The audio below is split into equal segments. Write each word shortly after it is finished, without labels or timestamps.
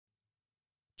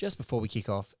Just before we kick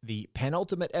off the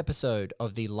penultimate episode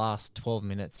of the last 12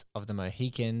 minutes of the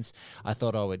Mohicans, I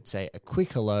thought I would say a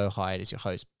quick hello. Hi, it is your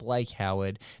host, Blake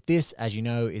Howard. This, as you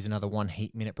know, is another 1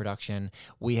 Heat Minute production.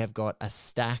 We have got a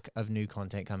stack of new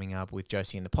content coming up with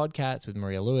Josie and the Podcasts, with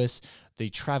Maria Lewis, the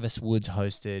Travis Woods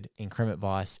hosted Increment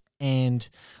Vice, and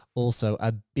also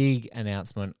a big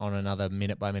announcement on another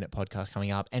minute-by-minute podcast coming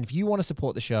up. And if you want to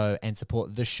support the show and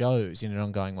support the shows in an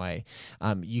ongoing way,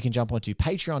 you can jump onto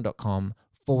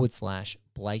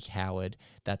patreon.com/Blake Howard.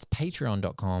 That's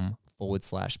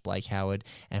patreon.com/Blake Howard.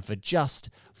 And for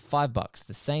just $5,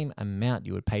 the same amount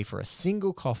you would pay for a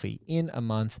single coffee in a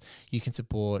month, you can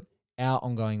support our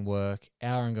ongoing work,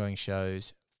 our ongoing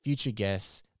shows, future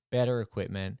guests, better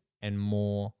equipment, and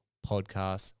more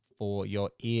podcasts for your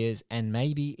ears and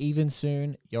maybe even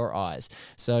soon your eyes.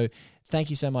 So thank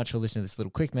you so much for listening to this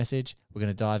little quick message. We're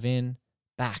going to dive in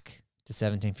back to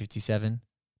 1757,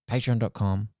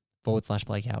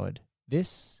 patreon.com/Blake Howard.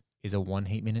 This is a 1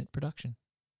 Heat Minute production.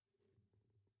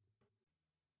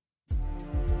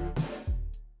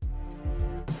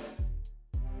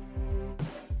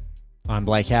 I'm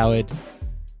Blake Howard.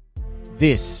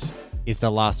 This is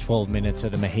the last 12 minutes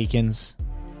of the Mohicans.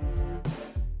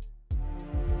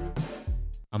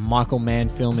 A Michael Mann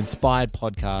film-inspired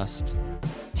podcast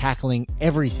tackling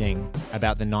everything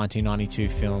about the 1992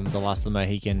 film, The Last of the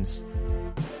Mohicans,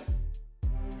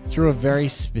 through a very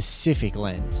specific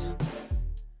lens.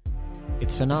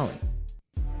 Its finale.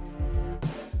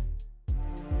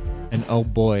 And oh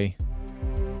boy,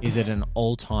 is it an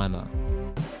all-timer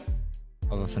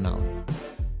of a finale.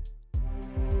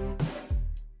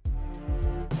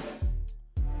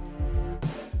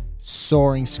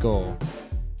 Soaring score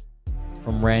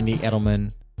from Randy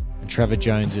Edelman and Trevor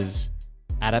Jones's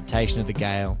adaptation of The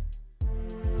Gale.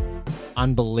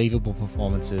 Unbelievable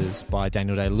performances by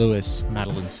Daniel Day-Lewis,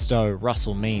 Madeline Stowe,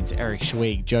 Russell Means, Eric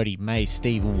Schweig, Jodie May,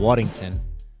 Steve Waddington.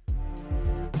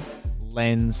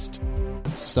 Lensed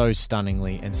so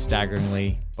stunningly and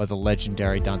staggeringly by the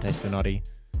legendary Dante Spinotti,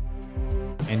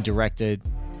 and directed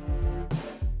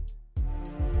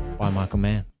by Michael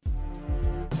Mann.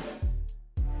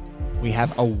 We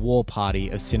have a war party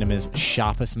of cinema's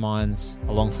sharpest minds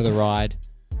along for the ride,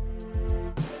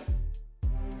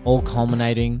 all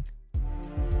culminating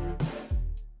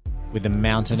with the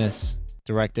mountainous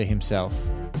director himself,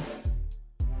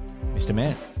 Mr.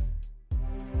 Mann.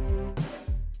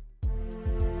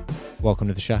 Welcome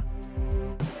to the show.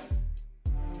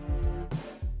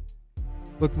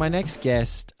 Look, my next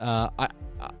guest, I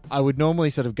would normally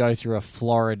sort of go through a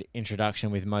florid introduction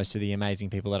with most of the amazing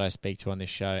people that I speak to on this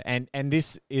show. And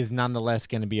this is nonetheless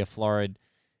going to be a florid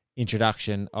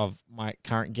introduction of my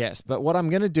current guest. But what I'm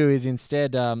going to do is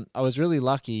instead, I was really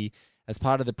lucky as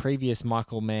part of the previous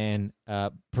Michael Mann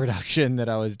production that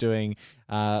I was doing,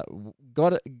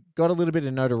 got a little bit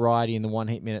of notoriety in the 1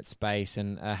 Heat Minute space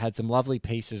and had some lovely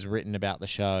pieces written about the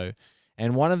show.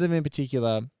 And one of them in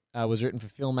particular was written for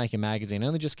Filmmaker Magazine,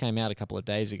 only just came out a couple of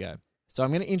days ago. So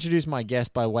I'm going to introduce my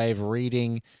guest by way of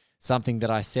reading something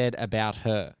that I said about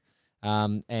her.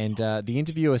 The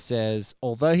interviewer says,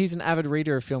 although he's an avid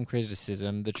reader of film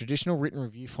criticism, the traditional written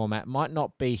review format might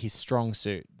not be his strong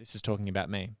suit. This is talking about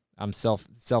me. I'm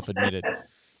self-admitted.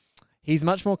 He's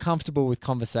much more comfortable with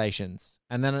conversations.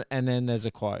 And then there's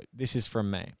a quote. This is from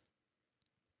me.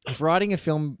 If writing a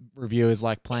film review is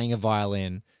like playing a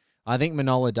violin, I think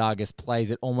Manohla Dargis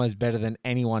plays it almost better than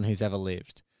anyone who's ever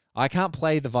lived. I can't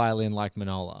play the violin like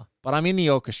Manohla, but I'm in the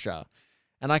orchestra,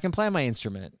 and I can play my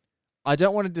instrument. I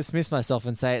don't want to dismiss myself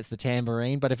and say it's the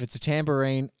tambourine, but if it's a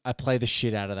tambourine, I play the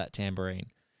shit out of that tambourine.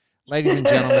 Ladies and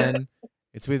gentlemen,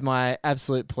 it's with my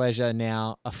absolute pleasure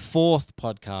now, a 4th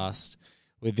podcast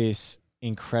with this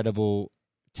incredible,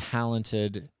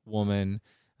 talented woman,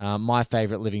 my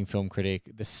favorite living film critic,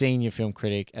 the senior film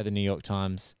critic at the New York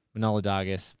Times, Manohla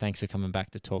Dargis. Thanks for coming back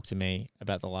to talk to me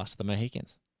about The Last of the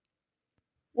Mohicans.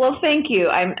 Well, thank you.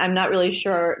 I'm not really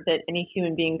sure that any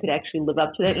human being could actually live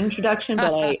up to that introduction,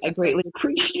 but I greatly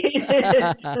appreciate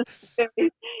it.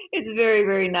 It's very,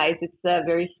 very nice. It's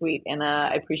very sweet, and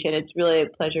I appreciate it. It's really a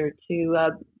pleasure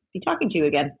to be talking to you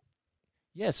again.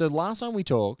 Yeah, so last time we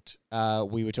talked,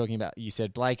 we were talking about, you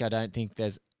said, Blake, I don't think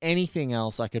there's anything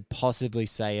else I could possibly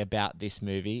say about this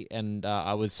movie, and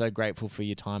I was so grateful for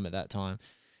your time at that time.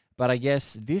 But I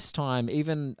guess this time,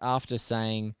 even after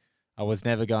saying I was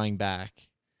never going back,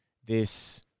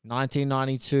 this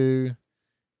 1992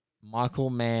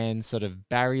 Michael Mann sort of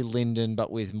Barry Lyndon,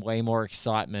 but with way more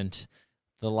excitement,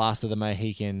 The Last of the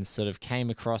Mohicans sort of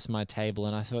came across my table,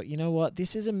 and I thought, you know what?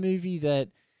 This is a movie that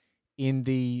in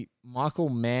the Michael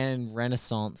Mann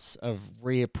renaissance of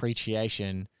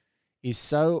reappreciation is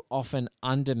so often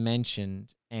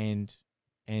undermentioned and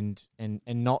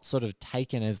not sort of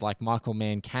taken as like Michael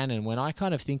Mann canon, when I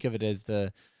kind of think of it as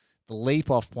the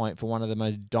leap off point for one of the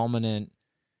most dominant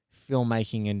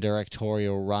filmmaking and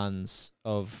directorial runs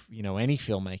of, you know, any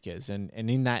filmmakers. And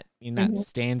in that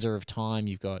stanza of time,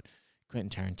 you've got Quentin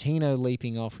Tarantino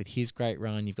leaping off with his great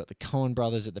run. You've got the Coen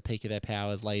brothers at the peak of their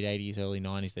powers, late 80s, early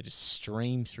 90s. They just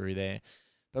stream through there.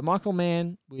 But Michael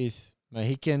Mann with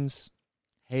Mohicans,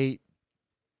 Heat,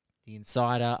 The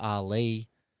Insider, Ali,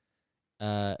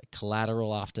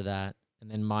 Collateral after that, and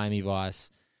then Miami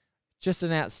Vice. Just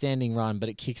an outstanding run, but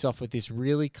it kicks off with this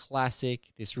really classic,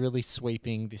 this really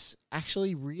sweeping, this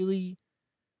actually really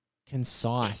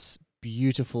concise,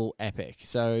 beautiful epic.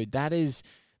 So that is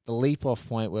the leap off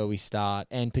point where we start,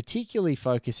 and particularly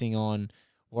focusing on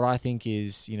what I think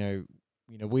is, you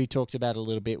know, we talked about a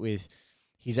little bit with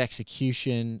his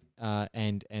execution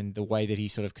and the way that he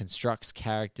sort of constructs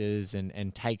characters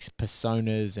and takes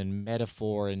personas and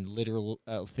metaphor and literal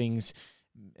things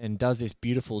and does this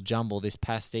beautiful jumble, this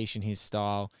pastiche in his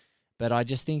style. But I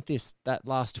just think that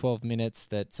last 12 minutes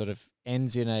that sort of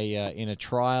ends in a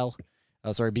trial,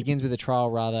 begins with a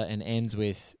trial rather, and ends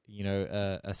with, you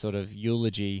know, a sort of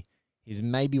eulogy, is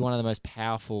maybe one of the most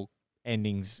powerful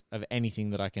endings of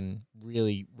anything that I can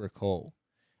really recall.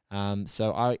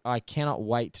 So I cannot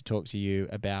wait to talk to you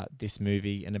about this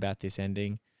movie and about this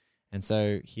ending. And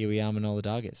so here we are, Manohla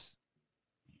Dargis.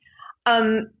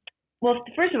 Well,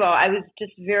 first of all, I was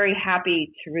just very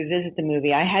happy to revisit the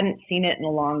movie. I hadn't seen it in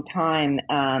a long time,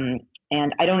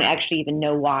 and I don't actually even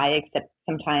know why, except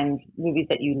sometimes movies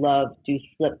that you love do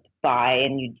slip by,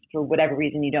 and you, for whatever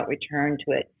reason, you don't return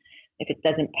to it if it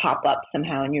doesn't pop up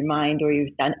somehow in your mind, or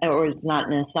it's not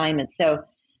an assignment. So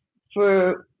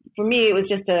for me, it was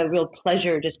just a real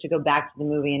pleasure just to go back to the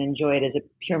movie and enjoy it as a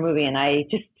pure movie. And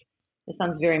this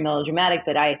sounds very melodramatic,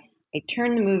 but I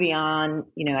turned the movie on,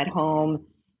 you know, at home,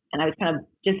 and I was kind of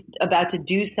just about to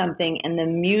do something, and the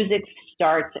music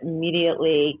starts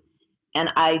immediately, and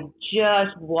I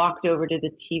just walked over to the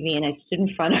TV and I stood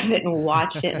in front of it and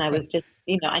watched it, and I was just,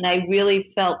 you know, and I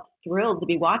really felt thrilled to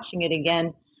be watching it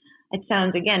again. It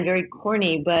sounds, again, very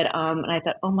corny, but and I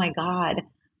thought, oh my God,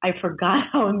 I forgot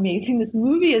how amazing this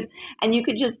movie is. And you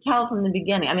could just tell from the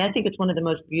beginning. I mean, I think it's one of the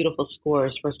most beautiful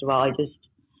scores, first of all. This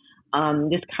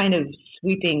kind of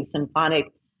sweeping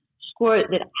symphonic score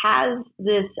that has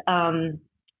this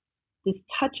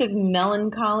touch of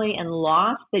melancholy and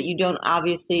loss that you don't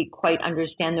obviously quite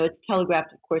understand, though it's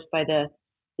telegraphed, of course, by the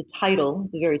title,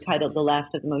 the very title, The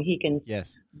Last of the Mohicans.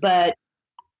 Yes. But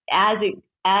as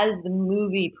the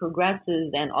movie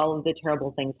progresses and all of the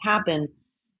terrible things happen,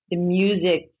 the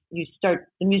music starts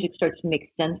to make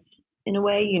sense in a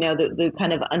way. You know, the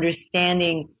kind of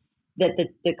understanding that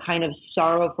the kind of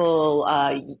sorrowful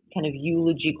kind of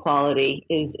eulogy quality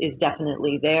is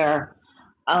definitely there.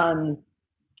 And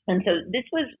so this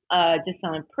was, just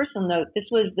on a personal note, this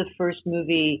was the first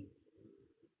movie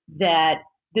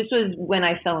this was when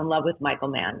I fell in love with Michael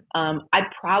Mann. I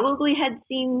probably had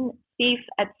seen Thief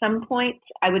at some point.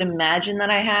 I would imagine that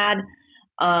I had.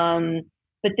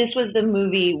 But this was the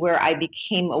movie where I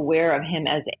became aware of him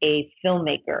as a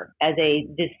filmmaker, as a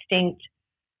distinct,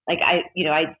 like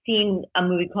I'd seen a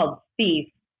movie called Thief,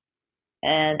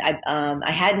 and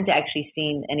I hadn't actually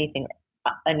seen anything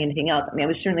else. I mean, I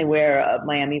was certainly aware of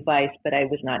Miami Vice, but I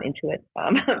was not into it.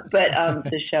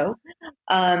 The show.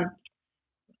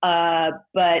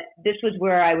 But this was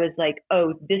where I was like,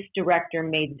 oh, this director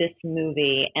made this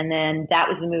movie, and then that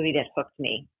was the movie that hooked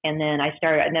me. And then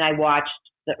I watched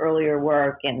the earlier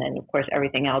work, and then of course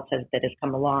everything else that has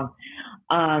come along.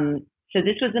 So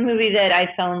this was the movie that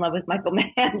I fell in love with Michael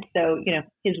Mann. So, you know,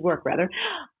 his work rather.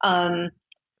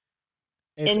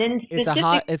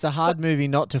 It's a hard movie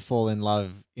not to fall in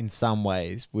love in some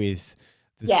ways with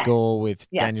the score, with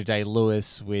Daniel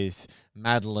Day-Lewis, with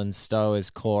Madeline Stowe as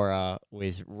Cora,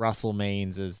 with Russell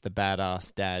Means as the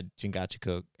badass dad,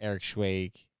 Chingachgook, Eric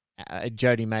Schweig,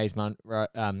 Jodie May's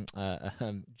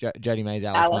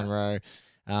Alice Munro.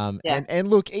 And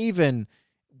look, even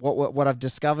what I've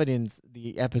discovered in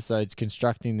the episodes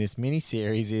constructing this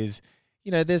miniseries is,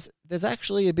 you know, there's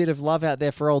actually a bit of love out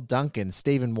there for old Duncan,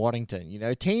 Stephen Waddington. You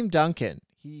know, Team Duncan.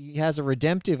 He has a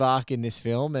redemptive arc in this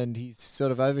film, and he's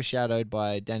sort of overshadowed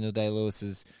by Daniel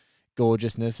Day-Lewis's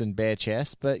gorgeousness and bare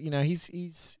chest. But you know,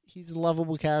 he's a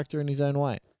lovable character in his own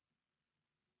way.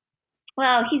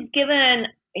 Well, he's given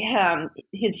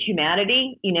his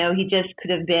humanity. You know, he just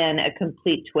could have been a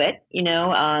complete twit. You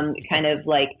know, kind of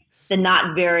like the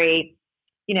not very,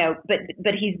 you know,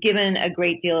 but he's given a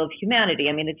great deal of humanity.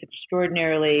 I mean, it's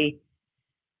extraordinarily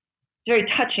very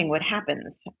touching what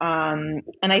happens. And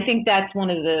I think that's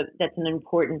that's an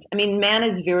important, I mean, Mann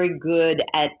is very good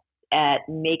at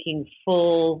making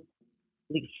fully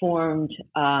formed,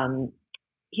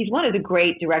 he's one of the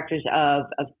great directors of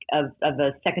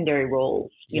secondary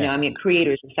roles, you know, I Yes. mean,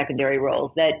 creators of secondary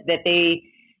roles that they,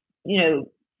 you know,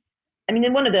 I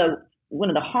mean, one of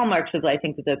the hallmarks of, I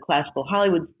think, the classical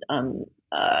Hollywood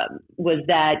was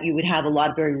that you would have a lot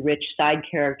of very rich side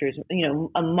characters, you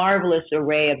know, a marvelous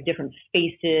array of different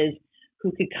faces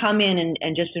who could come in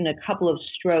and just in a couple of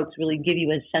strokes really give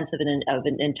you a sense of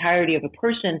an entirety of a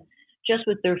person just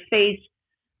with their face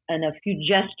and a few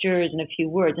gestures and a few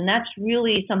words. And that's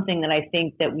really something that I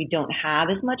think that we don't have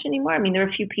as much anymore. I mean, there are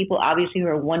a few people obviously who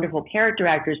are wonderful character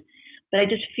actors, but I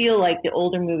just feel like the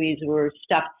older movies were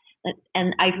stuffed.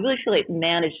 And I really feel like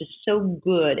Mann is just so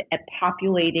good at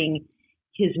populating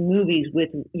his movies with,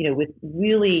 you know, with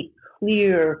really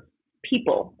clear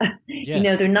people. Yes. You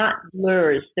know, they're not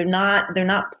blurs. They're not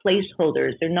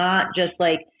placeholders. They're not just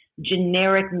like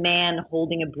generic man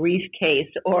holding a briefcase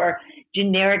or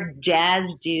generic jazz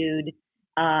dude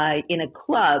in a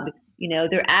club. You know,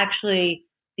 they're actually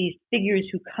these figures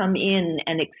who come in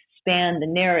and expand the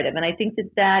narrative. And I think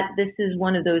that this is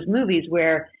one of those movies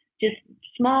where just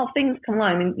small things come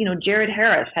along. I mean, you know, Jared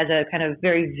Harris has a kind of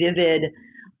very vivid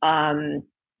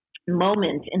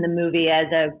moment in the movie as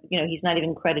a, you know, he's not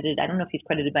even credited, I don't know if he's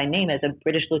credited by name, as a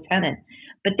British lieutenant,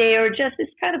 but they are just this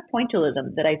kind of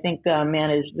pointillism that I think Mann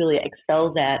is really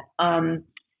excels at.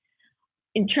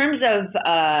 In terms of,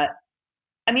 I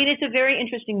mean, it's a very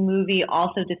interesting movie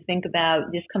also to think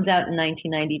about. This comes out in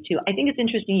 1992. I think it's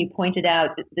interesting you pointed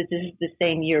out that this is the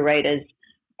same year, right, as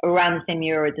around the same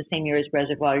year or the same year as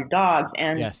Reservoir Dogs.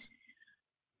 And yes.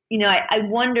 You know, I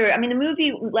wonder, I mean, the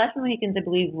movie Last of the Mohicans, I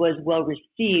believe, was well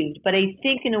received, but I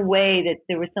think in a way that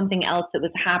there was something else that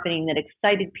was happening that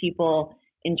excited people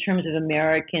in terms of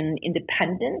American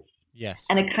independence. Yes.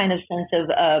 And a kind of sense of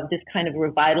this kind of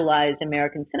revitalized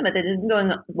American cinema that isn't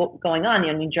going on.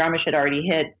 I mean, Jarmusch had already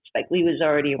hit, Spike Lee was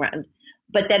already around,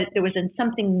 but that there was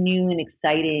something new and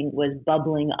exciting was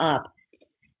bubbling up.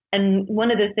 And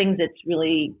one of the things that's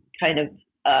really kind of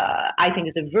I think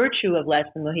is a virtue of Last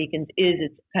of the Mohicans is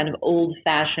its kind of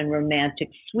old-fashioned romantic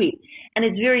suite. And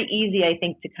it's very easy, I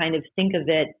think, to kind of think of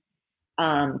it,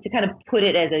 to kind of put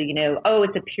it as a, you know, oh,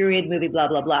 it's a period movie, blah,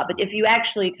 blah, blah. But if you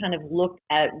actually kind of look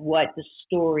at what the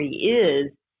story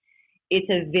is, it's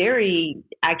a very,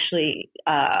 actually,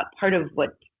 part of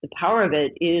what the power of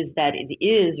it is that it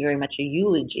is very much a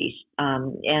eulogy,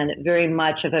 and very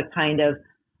much of a kind of,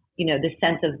 you know, the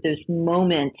sense of this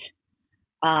moment,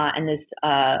 and this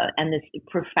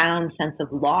profound sense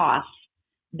of loss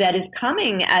that is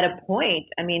coming at a point.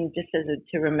 I mean, just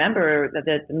to remember that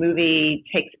the movie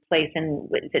takes place in,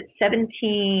 what is it,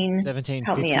 1757.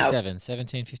 Help me out.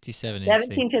 1757.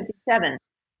 1757.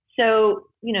 So,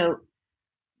 you know,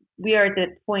 we are at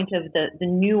the point of the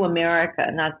new America,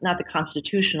 not the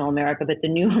constitutional America, but the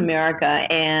new America,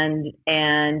 and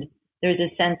there's a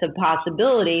sense of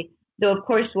possibility. Though, of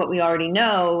course, what we already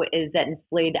know is that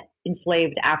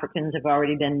enslaved Africans have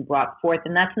already been brought forth,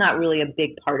 and that's not really a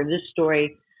big part of this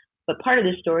story. But part of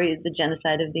this story is the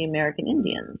genocide of the American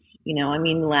Indians. You know, I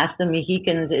mean, Last of the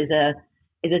Mohicans is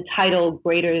a title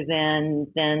greater than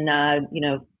you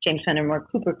know, James Fenimore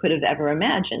Cooper could have ever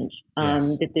imagined.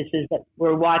 Yes. That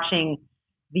we're watching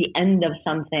the end of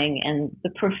something, and the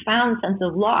profound sense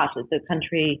of loss that the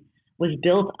country was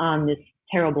built on this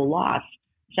terrible loss.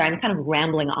 Sorry, I'm kind of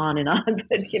rambling on and on,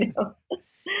 but you know,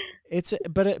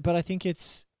 but I think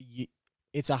it's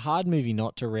a hard movie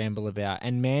not to ramble about,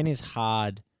 and Mann is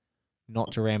hard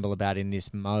not to ramble about in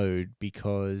this mode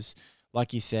because,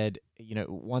 like you said, you know,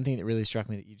 one thing that really struck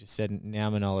me that you just said now,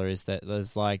 Manohla, is that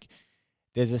there's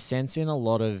a sense in a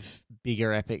lot of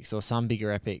bigger epics or some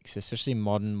bigger epics, especially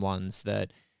modern ones,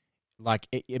 that like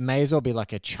it may as well be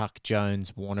like a Chuck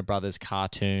Jones Warner Brothers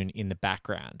cartoon in the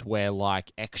background where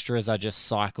like extras are just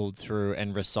cycled through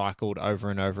and recycled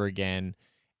over and over again,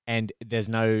 and there's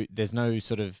no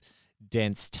sort of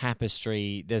dense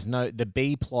tapestry. The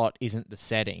B plot isn't the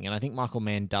setting, and I think Michael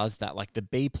Mann does that. Like the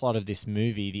B plot of this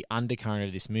movie, the undercurrent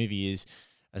of this movie is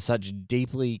a such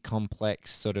deeply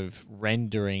complex sort of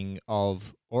rendering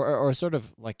of or sort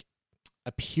of like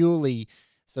a purely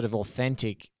sort of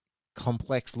authentic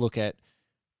complex look at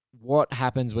what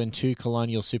happens when two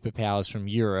colonial superpowers from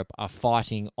Europe are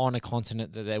fighting on a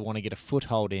continent that they want to get a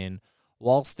foothold in,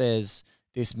 whilst there's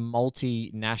this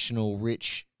multinational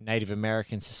rich Native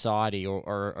American society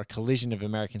or a collision of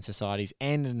American societies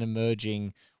and an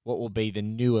emerging what will be the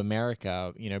new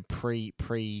America, you know,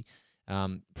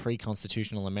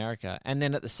 pre-constitutional America. And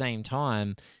then at the same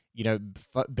time,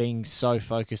 being so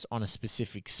focused on a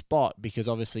specific spot, because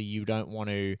obviously you don't want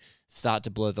to start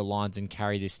to blur the lines and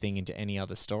carry this thing into any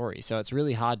other story. So it's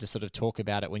really hard to sort of talk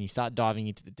about it. When you start diving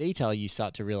into the detail, you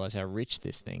start to realize how rich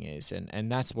this thing is.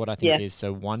 And that's what I think is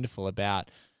so wonderful about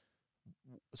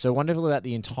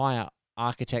the entire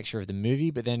architecture of the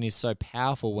movie, but then is so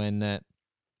powerful when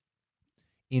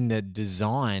in the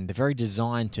design, the very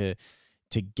design to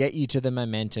get you to the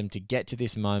momentum, to get to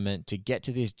this moment, to get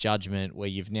to this judgment where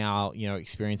you've now,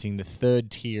 experiencing the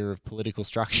third tier of political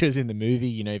structures in the movie.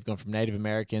 You've gone from Native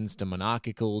Americans to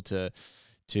monarchical to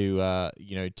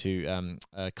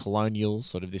colonial,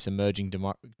 sort of this emerging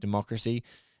democracy.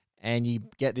 And you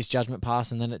get this judgment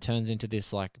pass, and then it turns into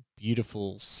this like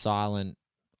beautiful, silent,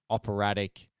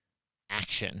 operatic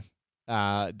action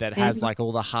that has like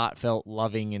all the heartfelt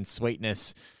loving and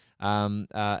sweetness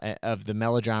of the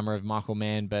melodrama of Michael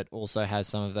Mann, but also has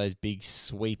some of those big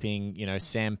sweeping,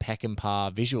 Sam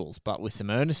Peckinpah visuals, but with some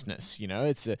earnestness.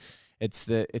 It's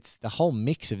the whole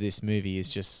mix of this movie is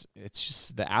just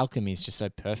the alchemy is just so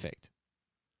perfect.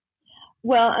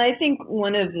 Well, I think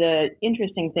one of the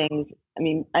interesting things,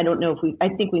 I don't know I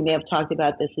think we may have talked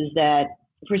about this, is that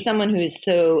for someone who is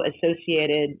so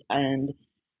associated and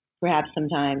perhaps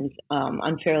sometimes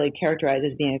unfairly characterized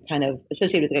as being a kind of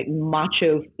associated with like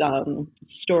macho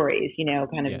stories,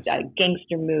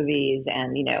 gangster movies,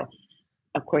 and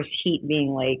of course Heat being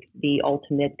like the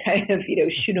ultimate kind of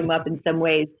shoot 'em up in some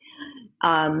ways.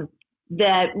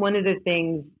 That one of the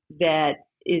things that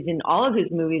is in all of his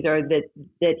movies are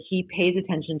that he pays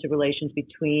attention to relations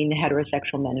between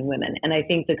heterosexual men and women, and I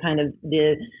think the kind of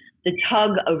the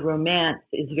tug of romance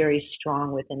is very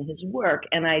strong within his work,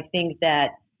 and I think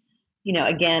that.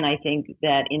 Again, I think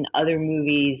that in other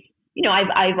movies,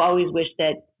 I've always wished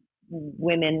that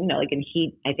women, like in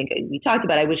Heat, I think we talked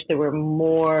about, I wish there were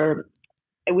more,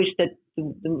 I wish that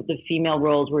the female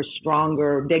roles were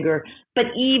stronger, bigger, but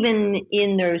even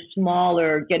in their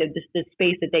smaller, the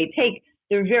space that they take,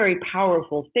 they're very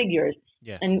powerful figures.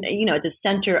 Yes. And, at the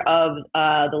center of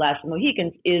The Last of the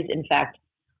Mohicans is, in fact,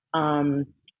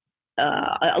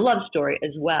 a love story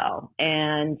as well,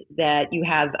 and that you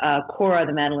have Cora,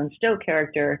 the Madeline Stowe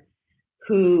character,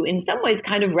 who in some ways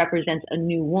kind of represents a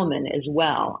new woman as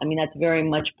well. That's very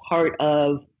much part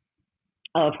of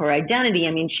her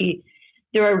identity.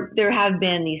 There have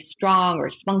been these strong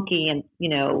or spunky and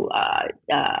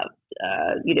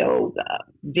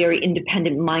very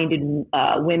independent-minded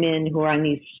women who are on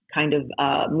these kind of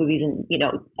movies and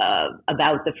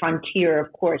about the frontier,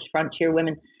 of course, frontier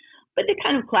women. But the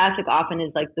kind of classic often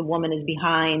is like the woman is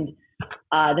behind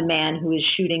the man who is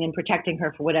shooting and protecting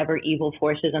her for whatever evil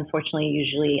forces, unfortunately,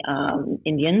 usually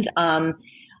Indians,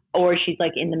 or she's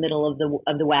like in the middle of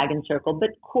the wagon circle. But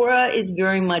Cora is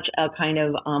very much a kind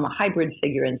of a hybrid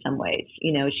figure in some ways.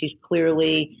 She's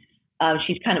clearly,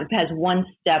 she's kind of has one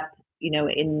step,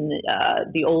 in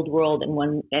the old world and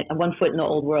one foot in the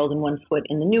old world and one foot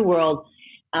in the new world.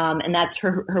 And that's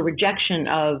her rejection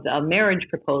of a marriage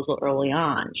proposal early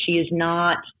on. She is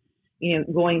not,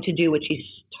 going to do what she's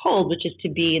told, which is to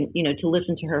be, to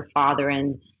listen to her father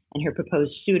and her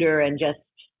proposed suitor and just,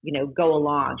 go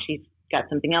along. She's got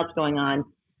something else going on.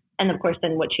 And of course,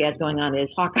 then what she has going on is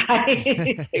Hawkeye,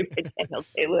 Daniel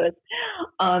Day-Lewis.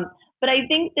 But I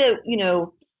think that,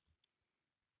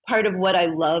 part of what I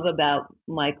love about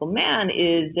Michael Mann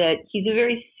is that he's a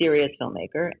very serious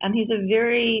filmmaker, and he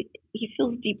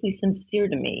feels deeply sincere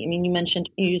to me.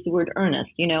 You used the word earnest,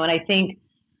 and I think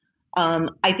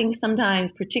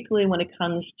sometimes, particularly when it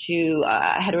comes to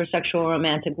heterosexual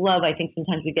romantic love, I think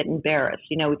sometimes we get embarrassed.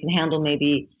 We can handle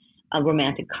maybe a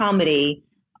romantic comedy,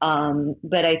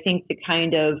 but I think the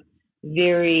kind of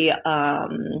very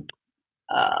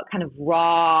kind of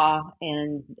raw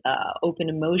and open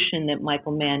emotion that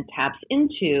Michael Mann taps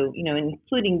into,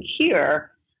 including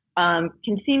here,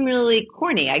 can seem really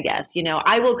corny, I guess.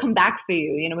 I will come back for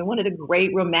you. One of the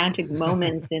great romantic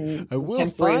moments in I will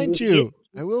find you.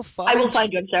 I will find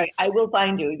you. I'm sorry. I will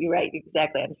find you. You're right.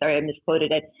 Exactly. I'm sorry. I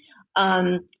misquoted it.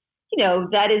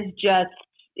 That is just,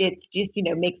 it's just,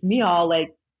 makes me all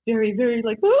like, very, very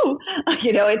like, ooh,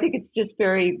 I think it's just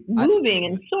very moving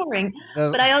and soaring.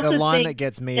 But I also the line think that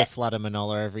gets me a flutter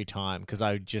Manohla every time, because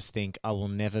I just think I will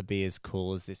never be as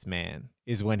cool as this man,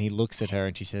 is when he looks at her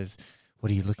and she says,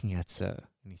 "What are you looking at, sir?"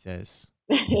 And he says,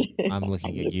 "I'm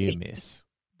looking at you, miss."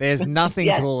 There's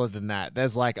nothing cooler than that.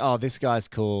 There's like, oh, this guy's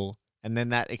cool. And then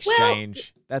that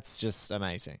exchange, that's just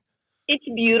amazing. It's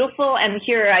beautiful, and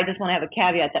here I just want to have a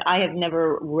caveat that I have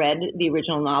never read the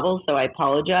original novel, so I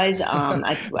apologize.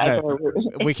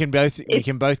 We can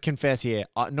both confess here.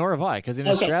 Nor have I, because in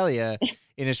Australia,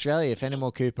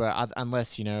 Fenimore Cooper,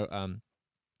 unless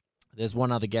There's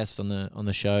one other guest on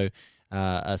the show,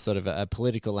 a sort of a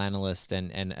political analyst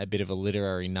and a bit of a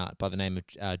literary nut by the name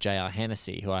of J.R.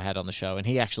 Hennessy, who I had on the show, and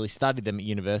he actually studied them at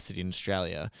university in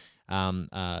Australia. But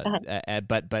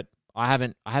I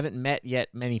haven't met yet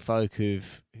many folk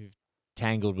who've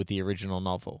tangled with the original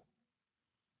novel.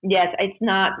 Yes, it's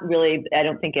not really. I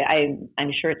don't think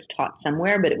I'm sure it's taught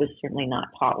somewhere, but it was certainly not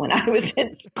taught when I was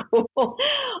in school.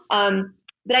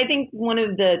 But I think one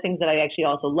of the things that I actually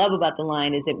also love about the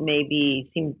line is it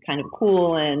seem kind of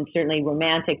cool and certainly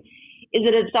romantic, is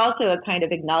that it's also a kind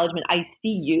of acknowledgement. I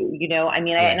see you, you know. I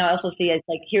mean, Yes. and I also see it's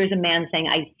like, here's a man saying,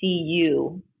 "I see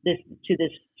you," to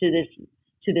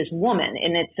this woman,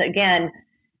 and it's again,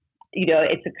 you know,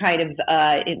 it's a kind of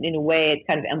in a way, it's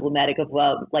kind of emblematic of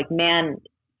like man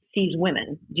sees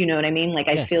women. Do you know what I mean? Like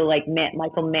I Yes. feel like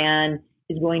Michael Mann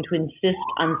is going to insist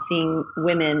on seeing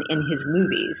women in his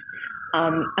movies.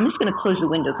 I'm just going to close the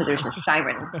window because there's a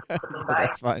siren.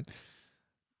 That's fine.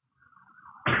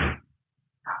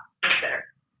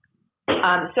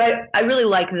 So I really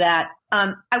like that.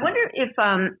 I wonder if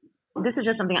this is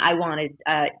just something I wanted.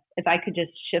 If I could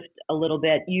just shift a little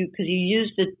bit, because you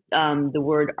used the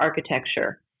word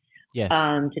architecture. Yes.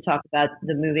 To talk about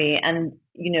the movie, and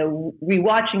you know,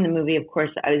 rewatching the movie, of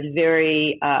course, I was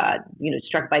very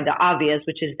struck by the obvious,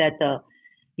 which is that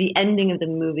the ending of the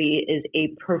movie is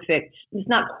it's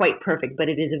not quite perfect, but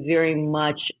it is a very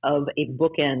much of a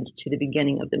bookend to the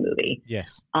beginning of the movie.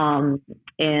 Yes. And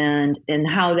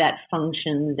how that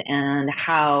functions and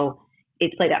how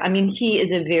it's played out. I mean, he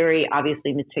is a very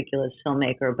obviously meticulous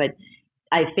filmmaker, but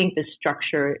I think the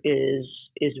structure is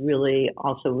really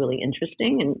also really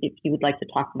interesting. And if you would like to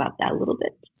talk about that a little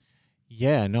bit.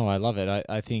 Yeah, no, I love it.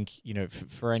 I think, you know,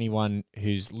 for anyone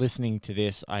who's listening to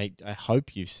this, I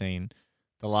hope you've seen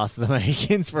The Last of the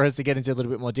Mohicans for us to get into a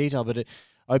little bit more detail, but it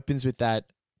opens with that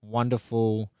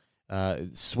wonderful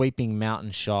sweeping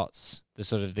mountain shots.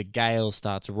 The gale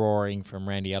starts roaring from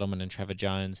Randy Edelman and Trevor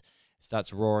Jones,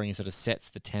 starts roaring and sort of sets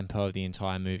the tempo of the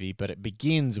entire movie. But it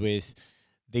begins with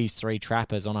these three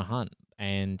trappers on a hunt,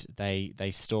 and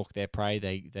they stalk their prey.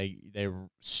 They're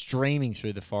streaming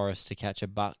through the forest to catch a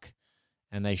buck,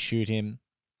 and they shoot him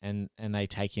and they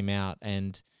take him out.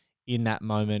 And in that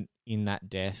moment, in that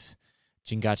death,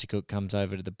 Chingachgook comes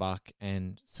over to the buck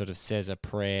and sort of says a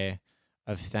prayer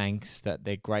of thanks, that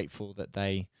they're grateful that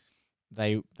they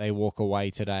walk away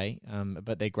today,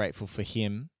 but they're grateful for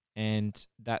him. And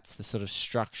that's the sort of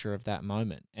structure of that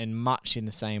moment. And much in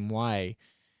the same way,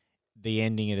 the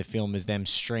ending of the film is them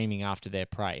streaming after their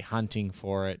prey, hunting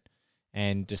for it.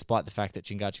 And despite the fact that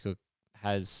Chingachgook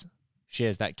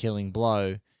shares that killing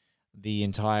blow, the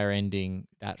entire ending,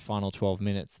 that final 12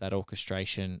 minutes, that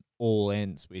orchestration, all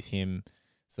ends with him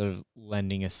sort of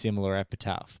lending a similar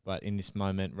epitaph. But in this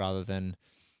moment, rather than,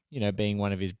 you know, being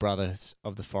one of his brothers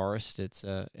of the forest, it's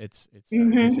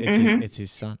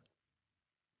his son.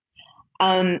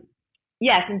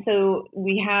 Yes, and so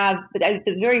we have, but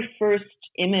the very first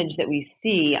image that we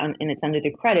see, and it's under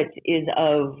the credits, is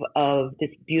of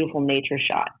this beautiful nature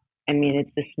shot. I mean,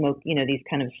 it's the smoke, you know, these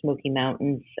kind of smoky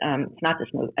mountains. It's not the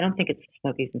smoke. I don't think it's the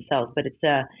Smokies themselves, but it's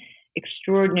a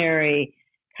extraordinary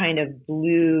kind of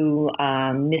blue,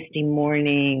 misty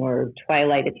morning or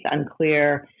twilight. It's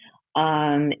unclear,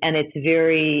 and it's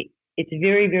very,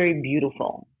 very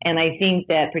beautiful. And I think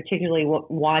that particularly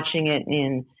watching it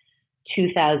in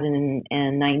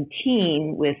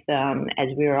 2019 with,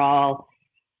 as we are all,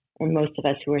 or most of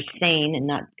us who are sane and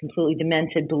not completely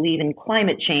demented, believe in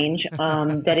climate change,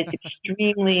 that it's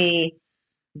extremely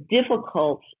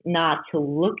difficult not to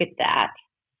look at that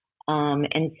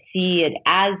and see it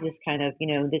as this kind of, you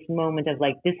know, this moment of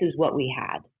like, this is what we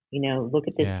had, you know, look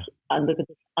at this, look at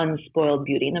this unspoiled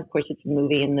beauty. And of course it's a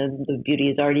movie and the beauty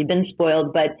has already been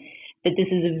spoiled, but that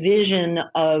this is a vision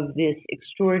of this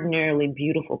extraordinarily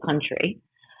beautiful country.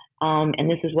 And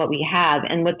this is what we have.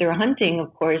 And what they're hunting,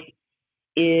 of course,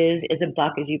 is a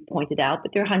buck, as you pointed out,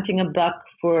 but they're hunting a buck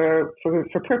for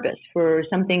purpose, for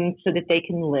something so that they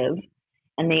can live.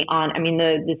 And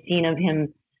the scene of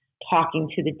him talking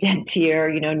to the dead deer,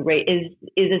 you know, and Ray is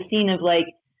a scene of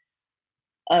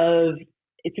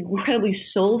it's an incredibly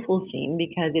soulful scene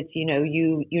because it's, you know,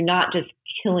 you're not just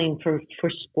killing for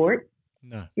sport.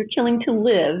 No. You're killing to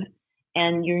live,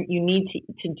 and you need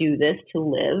to do this to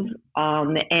live.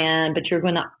 But you're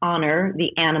going to honor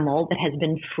the animal that has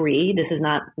been free. This is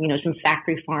not, you know, some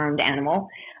factory farmed animal.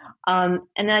 And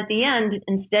at the end,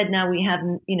 instead, now we have,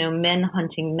 you know, men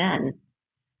hunting men.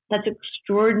 That's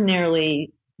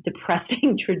extraordinarily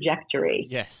depressing trajectory.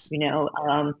 Yes. You know,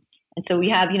 And so we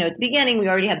have, at the beginning, we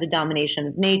already have the domination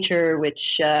of nature, which,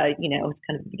 is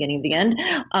kind of the beginning of the end.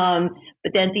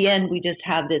 But then at the end, we just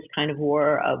have this kind of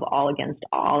war of all against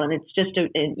all. And it's just,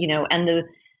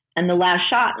 and the last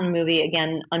shot in the movie,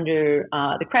 again, under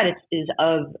the credits, is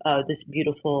of this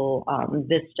beautiful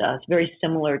vista. It's very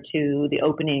similar to the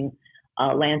opening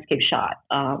landscape shot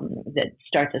that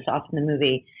starts us off in the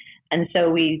movie. And so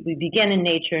we begin in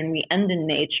nature and we end in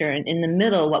nature. And in the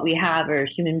middle, what we have are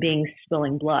human beings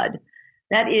spilling blood.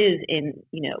 That is,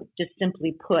 just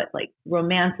simply put, like,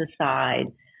 romance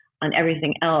aside on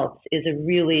everything else, is a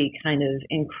really kind of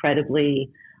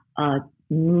incredibly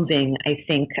moving, I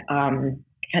think, kind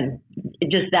of,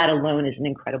 just that alone is an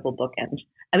incredible bookend.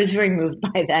 I was very moved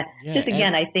by that. Yeah, just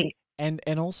again, I think. And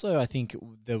also, I think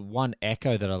the one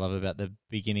echo that I love about the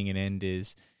beginning and end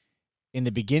is, in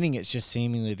the beginning, it's just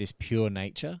seemingly this pure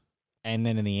nature. And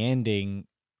then in the ending,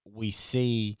 we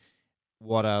see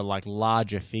what are like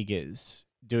larger figures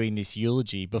doing this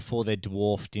eulogy before they're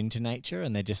dwarfed into nature,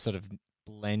 and they're just sort of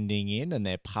blending in and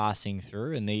they're passing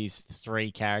through. And these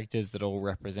three characters that all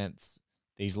represents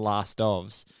these last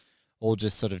ofs all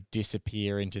just sort of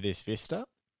disappear into this vista.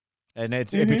 And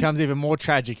it becomes even more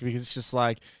tragic because it's just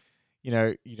like,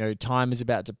 time is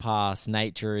about to pass.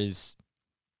 Nature is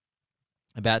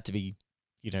about to be,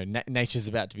 nature's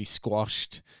about to be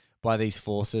squashed by these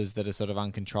forces that are sort of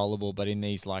uncontrollable. But in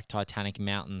these like Titanic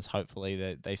mountains,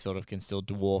 hopefully they sort of can still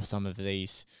dwarf some of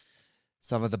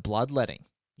the bloodletting.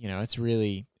 It's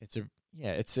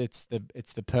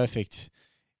the perfect.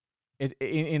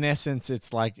 In essence,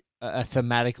 it's like a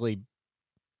thematically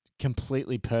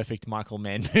completely perfect Michael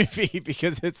Mann movie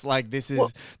because it's like this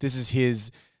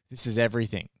is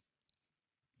everything.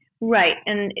 Right.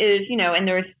 And and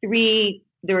there are three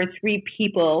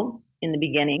people in the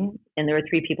beginning and there are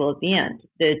three people at the end.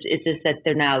 It's just that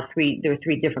there are three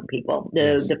different people.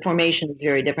 The formation is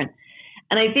very different.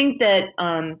 And I think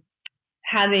that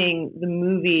having the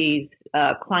movie's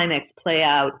climax play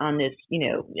out on this,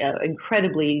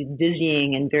 incredibly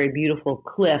dizzying and very beautiful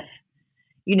cliff,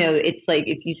 it's like,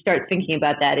 if you start thinking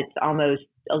about that, it's almost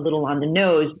a little on the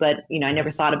nose, but I never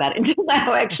thought about it until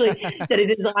now, actually, that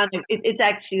it is on. It's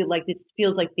actually like, it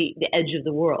feels like the edge of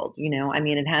the world.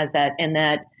 It has that, and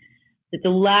that the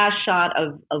last shot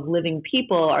of living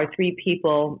people are three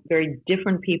people, very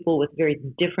different people with very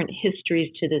different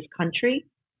histories to this country.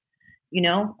 Yes.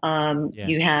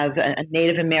 You have a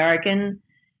Native American.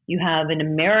 You have an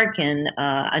American,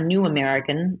 a new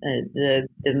American, the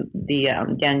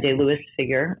Daniel Day-Lewis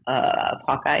figure of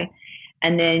Hawkeye.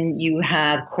 And then you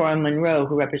have Cora Monroe,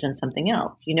 who represents something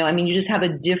else. You just have a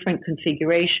different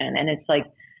configuration. And it's like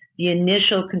the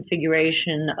initial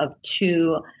configuration of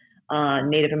two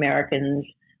Native Americans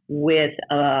with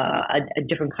a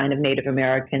different kind of Native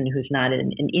American who's not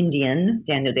an Indian,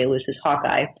 Daniel Day-Lewis is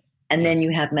Hawkeye. And then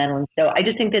you have Manohla. So I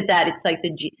just think that it's like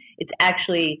it's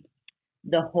actually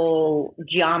the whole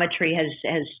geometry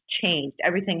has changed.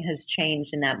 Everything has changed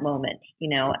in that moment,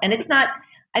 and it's not,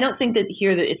 I don't think that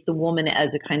here that it's the woman as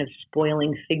a kind of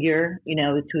spoiling figure,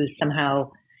 to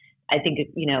somehow, I think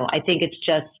it's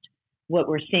just what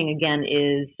we're seeing again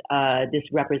is this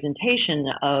representation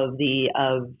of the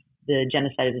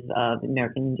genocide of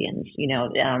American Indians,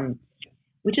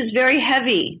 which is very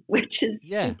heavy, which is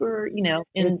super,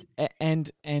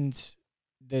 and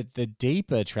the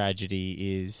deeper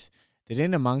tragedy is that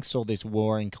in amongst all this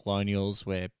warring colonials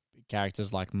where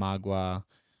characters like Magua,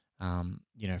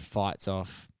 fights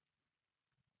off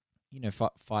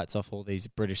all these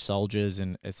British soldiers,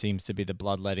 and it seems to be the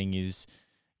bloodletting is,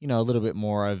 a little bit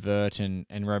more overt and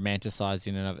romanticized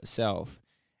in and of itself.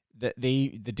 The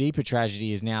deeper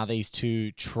tragedy is now these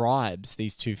two tribes,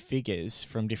 these two figures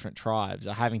from different tribes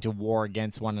are having to war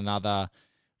against one another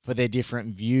for their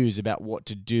different views about what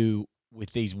to do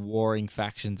with these warring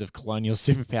factions of colonial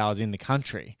superpowers in the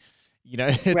country.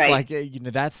 It's right. Like,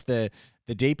 that's the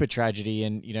deeper tragedy.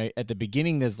 And, at the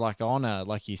beginning, there's like honor,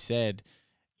 like you said,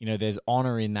 there's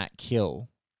honor in that kill.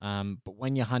 But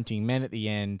when you're hunting men at the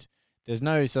end, there's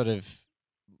no sort of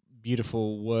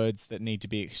beautiful words that need to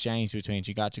be exchanged between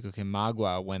Chingachgook and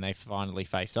Magua when they finally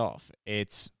face off.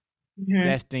 It's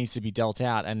death needs to be dealt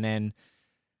out. And then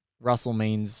Russell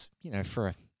Means,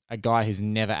 for a guy who's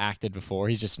never acted before,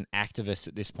 he's just an activist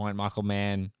at this point. Michael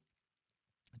Mann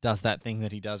does that thing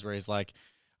that he does where he's like,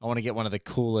 I want to get one of the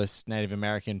coolest Native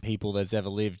American people that's ever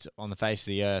lived on the face of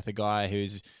the earth, a guy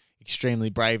who's extremely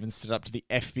brave and stood up to the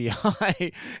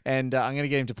FBI, and I'm going to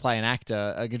get him to play an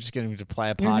actor. I'm just getting him to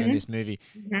play a part in this movie.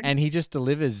 And he just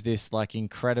delivers this like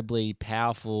incredibly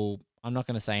powerful, I'm not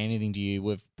going to say anything to you,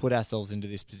 we've put ourselves into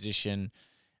this position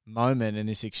moment and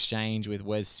this exchange with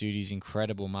Wes Studi's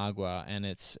incredible Magua, and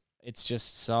it's it's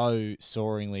just so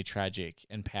soaringly tragic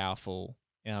and powerful.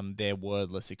 Their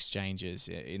wordless exchanges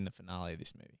in the finale of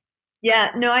this movie. Yeah,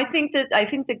 no, I think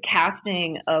the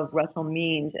casting of Russell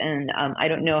Means, and I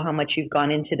don't know how much you've gone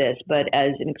into this, but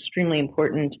as an extremely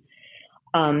important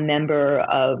member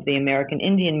of the American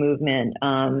Indian movement,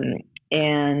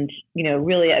 and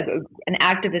really an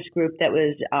activist group that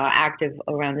was active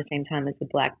around the same time as the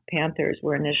Black Panthers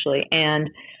were initially, and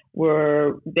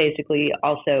were basically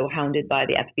also hounded by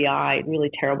the FBI, really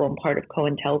terrible and part of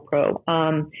COINTELPRO.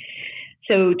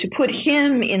 So to put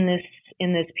him in this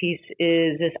piece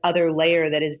is this other layer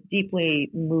that is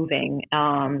deeply moving,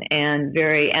 and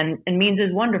Means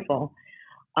is wonderful.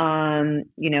 It's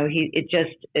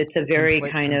a very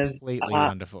completely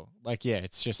wonderful. Like, yeah,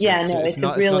 it's just it's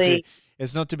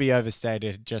not to be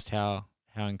overstated just how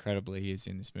incredible he is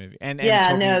in this movie, and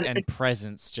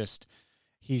presence. Just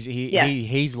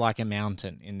he's like a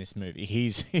mountain in this movie.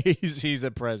 He's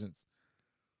a presence.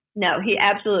 No, he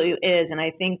absolutely is, and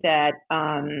I think that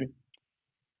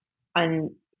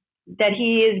that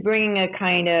he is bringing a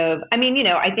kind of.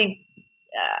 I think.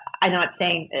 I'm not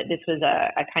saying that this was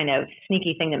a kind of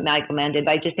sneaky thing that Michael Mann did,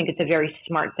 but I just think it's a very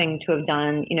smart thing to have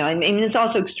done. It's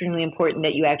also extremely important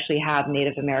that you actually have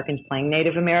Native Americans playing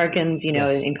Native Americans,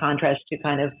 yes. In contrast to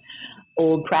kind of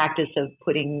old practice of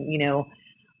putting, a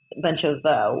bunch of,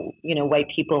 white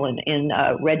people in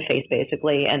red face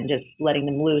basically, and just letting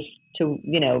them loose to,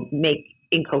 make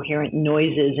incoherent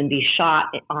noises and be shot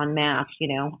en masse,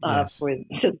 yes. so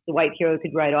the white hero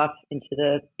could ride off into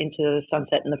the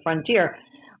sunset and the frontier.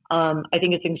 I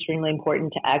think it's extremely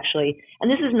important to actually, and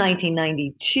this is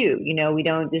 1992,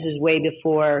 this is way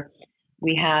before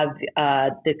we have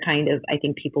the kind of, I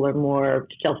think people are more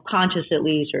self-conscious at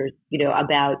least, or,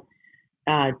 about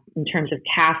in terms of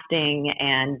casting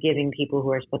and giving people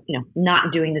who are supposed,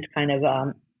 not doing this kind of,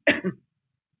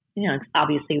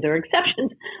 obviously there are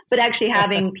exceptions, but actually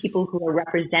having people who are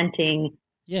representing.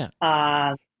 Yeah.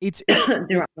 It's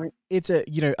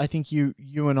I think you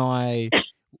and I,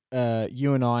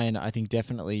 and I think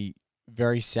definitely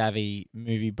very savvy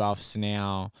movie buffs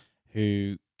now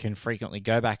who can frequently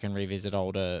go back and revisit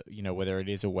older, whether it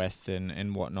is a Western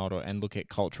and whatnot, and look at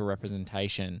cultural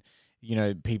representation.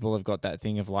 People have got that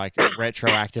thing of like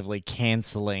retroactively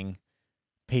canceling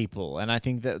people. And I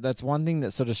think that's one thing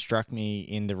that sort of struck me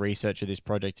in the research of this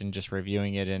project and just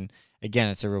reviewing it. And again,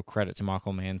 it's a real credit to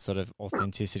Michael Mann's sort of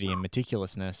authenticity and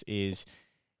meticulousness is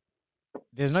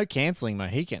there's no canceling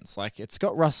Mohicans. Like, it's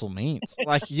got Russell Means.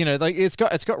 It's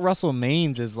got Russel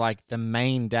Means as like the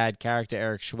main dad character,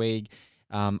 Eric Schweig.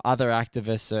 Other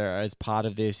activists are as part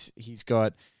of this.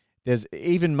 There's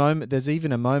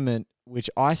even a moment which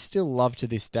I still love to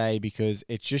this day because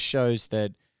it just shows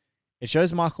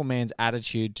Michael Mann's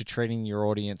attitude to treating your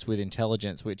audience with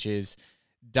intelligence, which is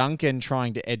Duncan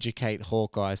trying to educate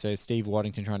Hawkeye, so Steve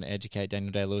Waddington trying to educate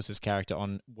Daniel Day-Lewis's character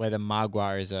on whether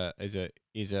Magua is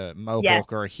a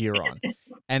Mohawk or a Huron.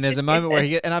 And there's a moment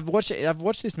where and I've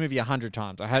watched this movie 100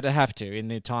 times. I had to have to in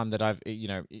the time that I've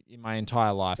in my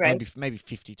entire life, right. maybe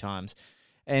 50 times.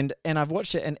 And I've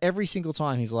watched it, and every single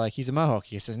time he's like, he's a Mohawk.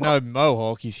 He says, no,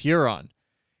 Mohawk, he's Huron.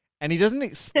 And he doesn't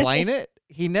explain it.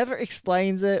 He never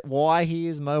explains it, why he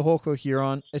is Mohawk or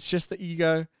Huron. It's just that you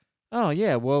go, oh,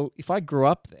 yeah, well, if I grew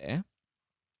up there,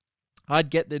 I'd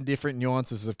get the different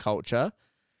nuances of culture,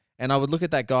 and I would look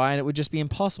at that guy, and it would just be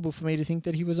impossible for me to think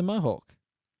that he was a Mohawk.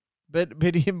 But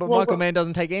Michael Mann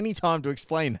doesn't take any time to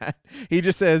explain that. He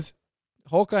just says,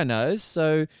 Hawkeye knows,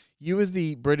 so you as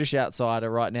the British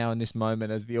outsider right now in this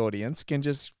moment as the audience can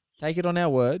just take it on our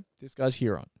word. This guy's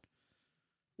Huron.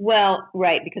 Well,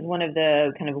 right, because one of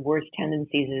the kind of worst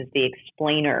tendencies is the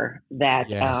explainer that,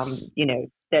 yes.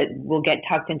 That will get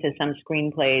tucked into some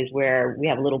screenplays where we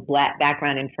have a little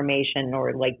background information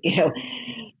or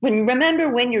remember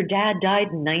when your dad died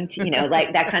in 19,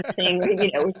 like that kind of thing.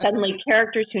 Suddenly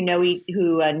characters who know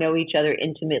each other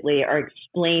intimately are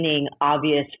explaining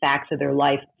obvious facts of their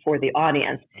life for the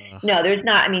audience. No, there's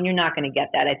not. I mean, you're not going to get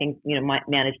that. I think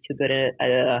Mann is too good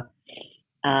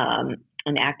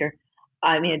an actor.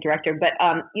 A director. But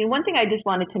one thing I just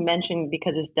wanted to mention,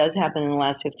 because this does happen in the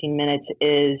last 15 minutes,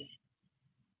 is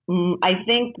I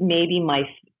think maybe my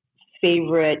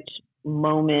favorite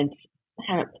moment.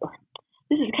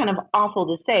 This is kind of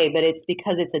awful to say, but it's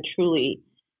because it's a truly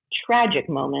tragic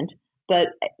moment.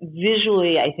 But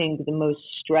visually, I think the most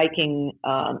striking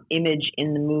image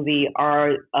in the movie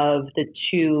are of the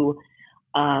two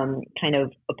kind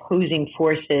of opposing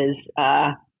forces.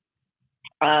 The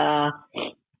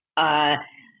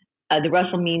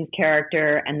Russell Means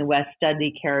character and the Wes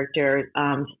Studley character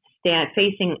stand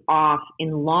facing off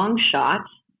in long shots,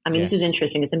 I mean, this is Yes.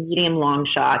 interesting. It's a medium long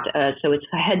shot. So it's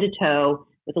head to toe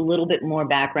with a little bit more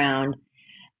background.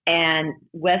 And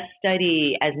West's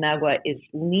study as Magua is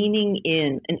leaning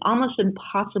in an almost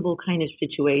impossible kind of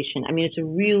situation. I mean, it's a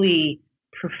really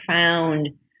profound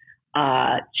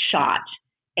shot.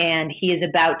 And he is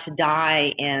about to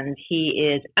die, and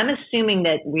he is. I'm assuming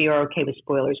that we are okay with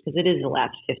spoilers because it is the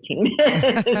last 15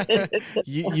 minutes.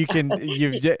 you can.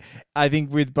 I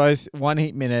think with both One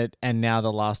Heat Minute and now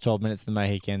the last 12 minutes of the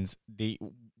Mohicans,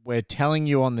 we're telling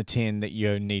you on the tin that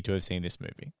you need to have seen this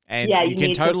movie, and Yeah, you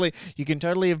can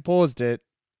totally have paused it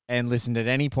and listened at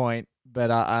any point. But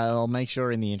I'll make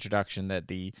sure in the introduction that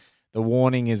the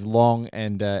warning is long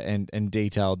and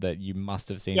detailed, that you must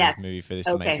have seen this movie for this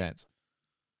to make sense.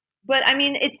 But I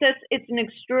mean, it's an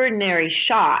extraordinary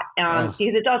shot because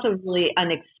it's also really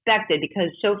unexpected.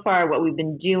 Because so far, what we've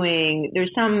been doing,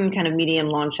 there's some kind of medium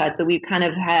long shots, but we've kind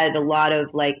of had a lot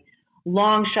of like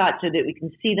long shots so that we can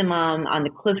see them on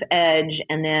the cliff edge,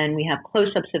 and then we have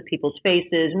close-ups of people's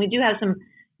faces, and we do have some,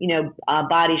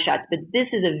 body shots. But this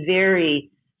is a very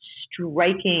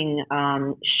striking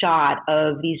shot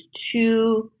of these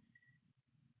two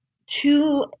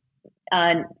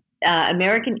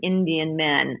American Indian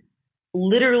men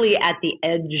literally at the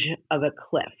edge of a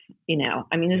cliff,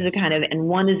 I mean, this is a kind of, and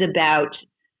one is about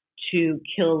to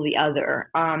kill the other.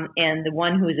 And the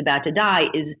one who is about to die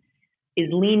is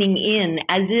leaning in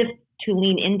as if to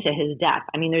lean into his death.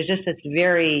 I mean, there's just this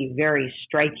very, very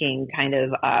striking kind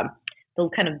of,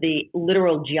 the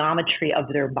literal geometry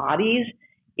of their bodies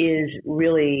is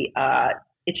really,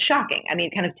 it's shocking. I mean,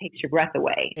 it kind of takes your breath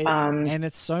away. And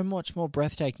it's so much more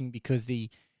breathtaking because the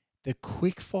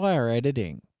quick fire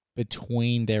editing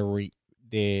between their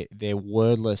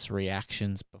wordless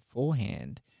reactions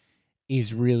beforehand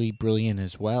is really brilliant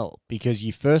as well, because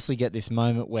you firstly get this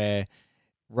moment where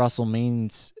Russell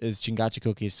Means as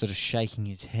Chingachgook is sort of shaking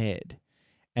his head,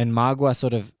 and Magua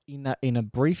sort of in a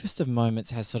briefest of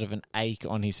moments has sort of an ache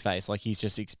on his face, like he's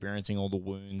just experiencing all the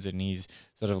wounds and he's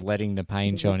sort of letting the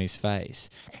pain show on his face.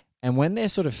 And when they're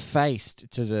sort of faced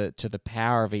to the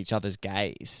power of each other's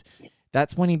gaze,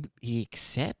 that's when he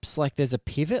accepts. Like there's a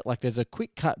pivot, like there's a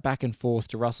quick cut back and forth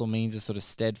to Russell Means' sort of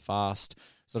steadfast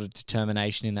sort of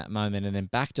determination in that moment, and then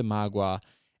back to Magua.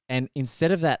 And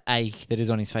instead of that ache that is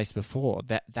on his face before,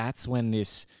 that's when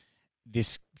this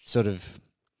sort of,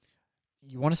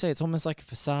 you want to say it's almost like a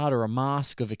facade or a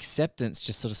mask of acceptance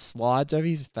just sort of slides over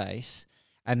his face,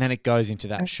 and then it goes into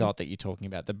that shot that you're talking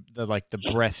about, the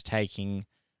breathtaking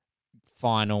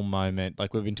final moment.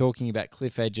 Like we've been talking about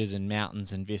cliff edges and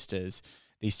mountains and vistas.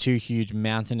 These two huge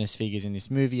mountainous figures in this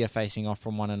movie are facing off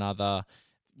from one another.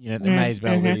 They may as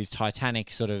well be these Titanic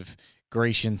sort of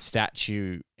Grecian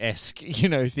statue-esque,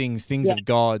 things of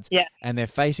gods. Yeah. And they're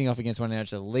facing off against one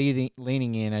another,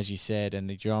 leaning in, as you said, and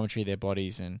the geometry of their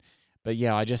bodies. But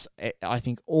yeah, I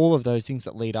think all of those things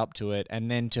that lead up to it,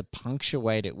 and then to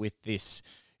punctuate it with this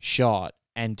shot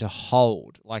and to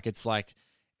hold,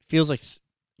 feels like,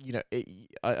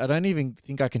 I don't even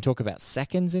think I can talk about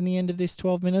seconds in the end of this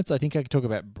 12 minutes. I think I can talk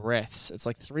about breaths. It's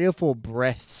like 3 or 4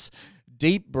 breaths,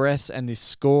 deep breaths, and this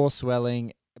score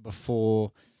swelling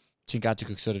before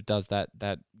Chingachgook sort of does that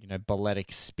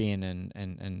balletic spin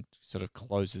and sort of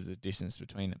closes the distance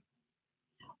between them.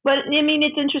 But I mean,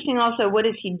 it's interesting also, what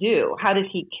does he do? How does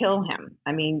he kill him?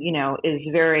 I mean, is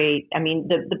very, I mean,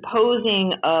 the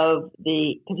posing of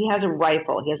because he has a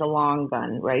rifle, he has a long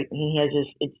gun, right? He has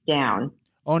it's down.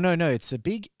 Oh, no, it's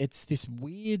this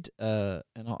weird, and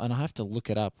I have to look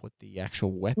it up what the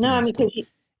actual weapon is. No, I mean,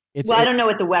 because I don't know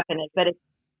what the weapon is, but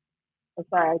I'm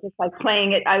sorry, I was just like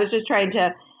playing it. I was just trying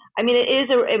to, I mean,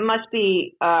 it must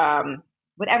be,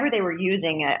 whatever they were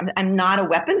using. I'm not a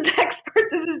weapons expert.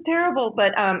 This is terrible,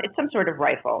 but it's some sort of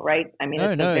rifle, right? I mean,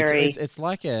 it's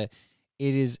like it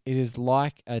is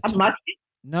like a musket.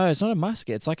 No, it's not a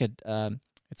musket. It's like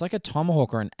a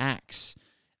tomahawk or an axe.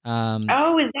 Is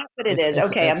that what it is?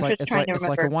 Okay, I'm just trying to remember. It's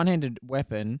like a one-handed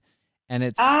weapon, and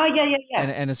it's yeah.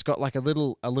 And it's got like a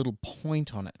little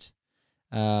point on it.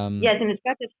 Yes, and it's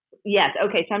got this. Yes,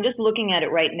 okay. So I'm just looking at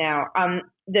it right now.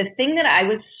 The thing that I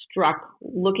was struck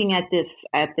looking at this,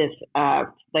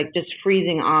 like just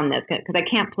freezing on this, because I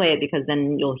can't play it because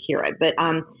then you'll hear it. But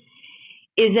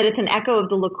is that it's an echo of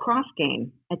the lacrosse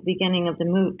game at the beginning of the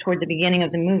movie, toward the beginning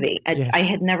of the movie. Yes. I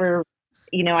had never.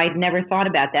 I'd never thought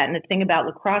about that. And the thing about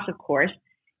lacrosse, of course,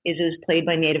 is it was played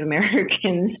by Native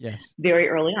Americans very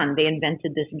early on. They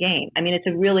invented this game. I mean, it's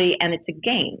a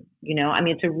game, I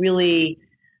mean,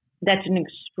 that's an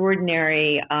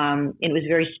extraordinary, it was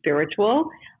very spiritual.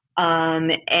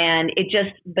 And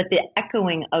but the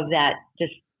echoing of that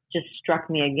just struck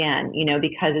me again,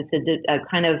 because it's a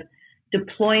kind of,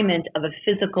 deployment of a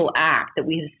physical act that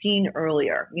we have seen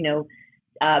earlier.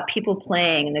 People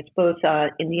playing, and it's both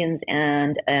Indians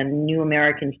and New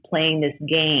Americans playing this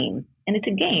game, and it's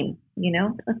a game,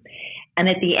 And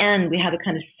at the end, we have a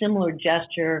kind of similar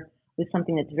gesture with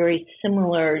something that's very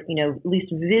similar, at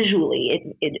least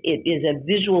visually. It is a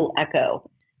visual echo,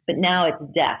 but now it's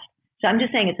death. So I'm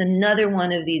just saying it's another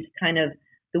one of these kind of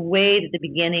the way that the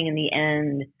beginning and the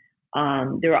end,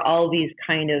 there are all these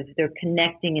they're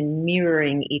connecting and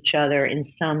mirroring each other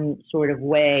in some sort of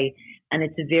way. And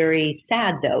it's very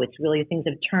sad, though. It's really things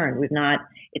have turned. It's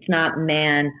not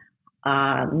men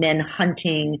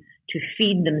hunting to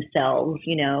feed themselves,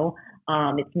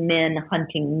 it's men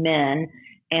hunting men,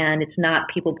 and it's not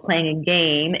people playing a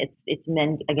game. It's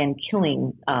men, again,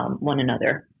 killing one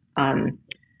another.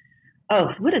 Oh,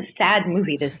 what a sad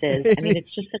movie this is. I mean,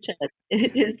 it's just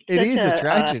it is a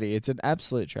tragedy. It's an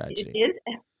absolute tragedy. It is,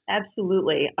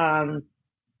 absolutely. It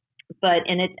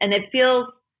feels,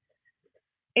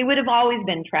 it would have always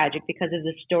been tragic because of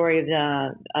the story of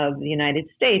the United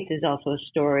States is also a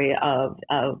story of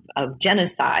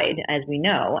genocide, as we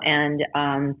know. And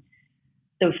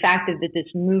the fact that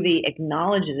this movie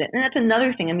acknowledges it, and that's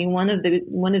another thing. I mean, one of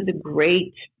the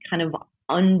great kind of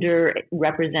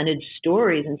underrepresented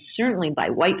stories, and certainly by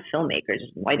white filmmakers,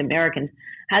 white Americans,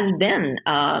 has been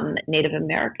Native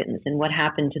Americans and what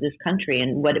happened to this country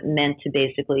and what it meant to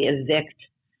basically evict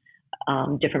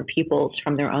different peoples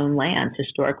from their own lands,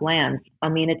 historic lands. I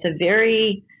mean, it's a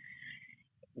very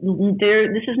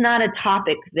this is not a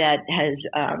topic that has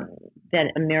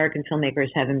that American filmmakers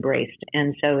have embraced,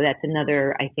 and so that's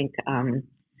another, I think,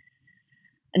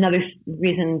 another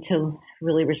reason to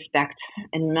really respect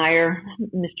and admire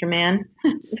Mr. Mann.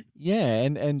 Yeah,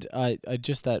 and I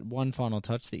just that one final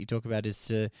touch that you talk about is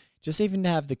to just even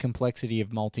have the complexity of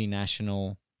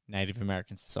multinational Native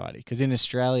American society, because in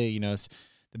Australia,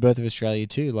 the birth of Australia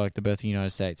too, like the birth of the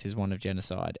United States, is one of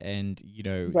genocide, and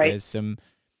right. There's some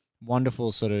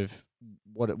wonderful sort of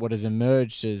what has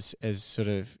emerged as sort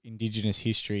of Indigenous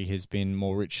history has been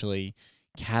more richly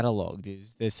catalogued.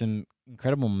 There's some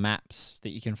incredible maps that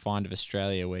you can find of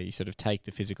Australia where you sort of take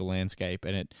the physical landscape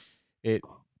and it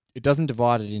doesn't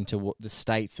divide it into what the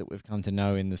states that we've come to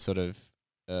know in the sort of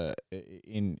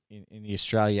in the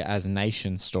Australia as a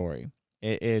nation story.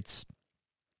 It's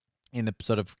in the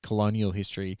sort of colonial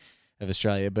history of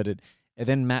Australia, but it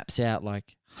then maps out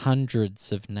like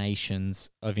hundreds of nations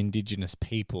of Indigenous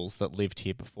peoples that lived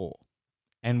here before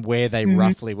and where they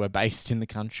roughly were based in the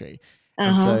country.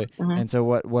 And so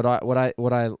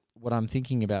what I'm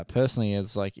thinking about personally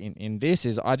is like in this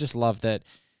is I just love that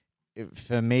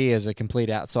for me as a complete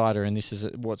outsider, and this is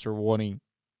what's rewarding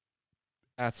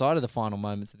outside of the final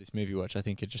moments of this movie, which I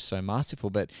think are just so masterful,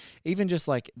 but even just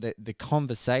like the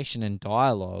conversation and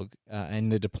dialogue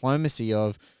and the diplomacy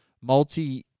of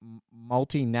multinational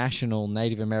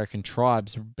Native American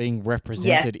tribes being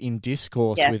represented in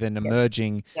discourse with an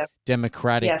emerging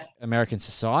democratic American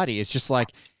society is just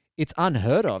like, it's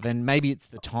unheard of. And maybe it's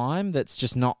the time that's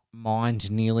just not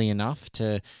mined nearly enough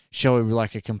to show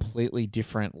like a completely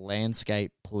different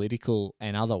landscape, political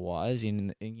and otherwise,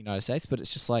 in the United States. But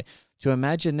it's just like, to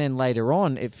imagine then later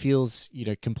on, it feels,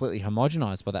 completely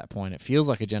homogenized by that point. It feels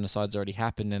like a genocide's already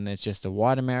happened, and there's just a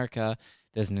white America,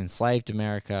 there's an enslaved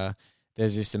America,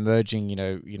 there's this emerging,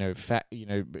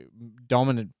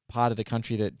 dominant part of the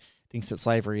country that thinks that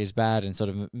slavery is bad and sort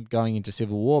of going into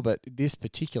civil war. But this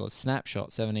particular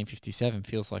snapshot, 1757,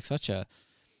 feels like such a,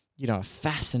 a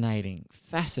fascinating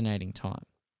time.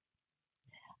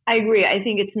 I agree. I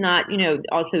think it's not,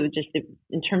 also just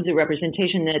in terms of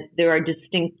representation, that there are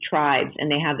distinct tribes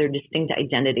and they have their distinct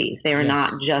identities. They are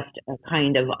not just a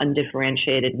kind of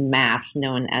undifferentiated mass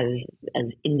known as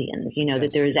Indians,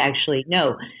 that there is actually,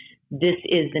 no, this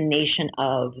is the nation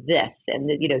of this, and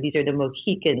these are the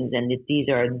Mohicans, and these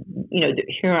are the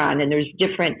Huron, and there's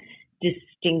different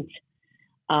distinct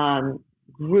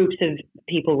groups of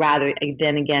people, rather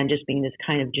than again just being this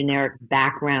kind of generic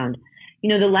background.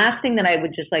 The last thing that I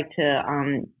would just like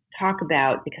to talk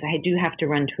about, because I do have to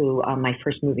run to my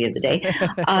first movie of the day,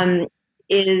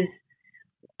 is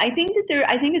I think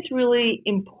it's really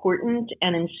important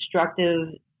and instructive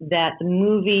that the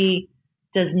movie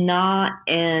does not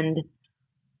end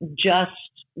just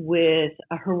with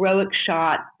a heroic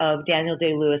shot of Daniel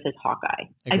Day-Lewis as Hawkeye.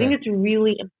 Okay. I think it's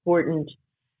really important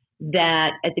that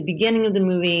at the beginning of the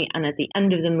movie and at the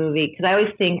end of the movie, because I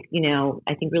always think,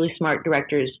 I think really smart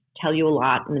directors tell you a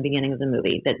lot in the beginning of the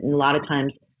movie, that a lot of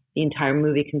times the entire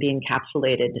movie can be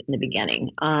encapsulated in the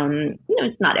beginning.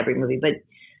 It's not every movie, but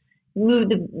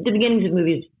the beginnings of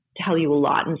movies tell you a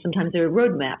lot, and sometimes there are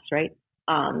roadmaps, right?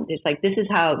 It's like, this is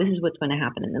what's going to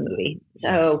happen in the movie.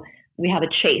 So we have a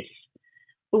chase,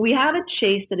 but we have a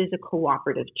chase that is a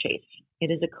cooperative chase.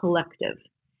 It is a collective.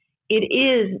 It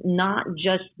is not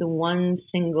just the one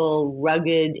single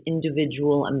rugged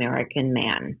individual American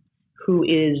man who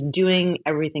is doing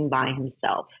everything by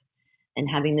himself and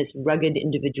having this rugged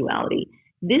individuality.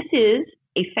 This is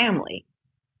a family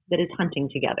that is hunting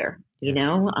together, you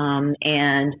know?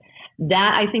 And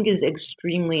that I think is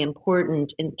extremely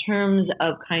important in terms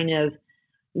of kind of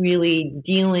really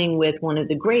dealing with one of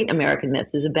the great American myths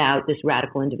is about this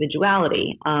radical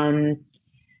individuality.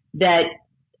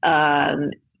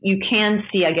 You can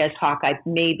see, I guess, Hawkeye,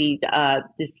 maybe the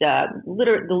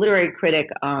literary critic,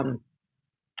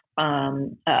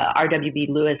 R.W.B.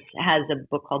 Lewis has a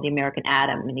book called The American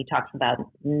Adam, and he talks about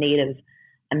Native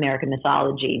American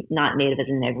mythology, not Native as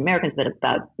in Native Americans, but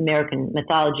about American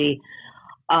mythology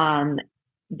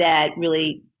that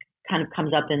really kind of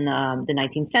comes up in the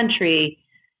 19th century.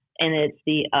 And it's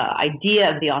the idea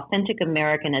of the authentic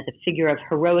American as a figure of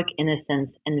heroic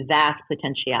innocence and vast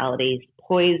potentialities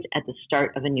poised at the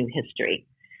start of a new history.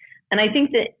 And I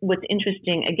think that what's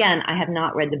interesting, again, I have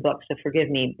not read the book, so forgive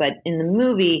me, but in the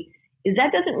movie, is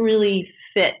that doesn't really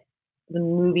fit the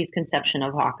movie's conception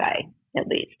of Hawkeye, at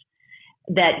least.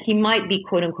 That he might be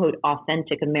quote unquote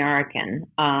authentic American.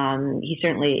 He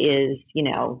certainly is, you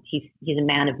know, he's a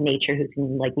man of nature who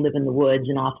can like live in the woods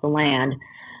and off the land.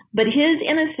 But his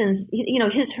innocence, you know,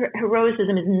 his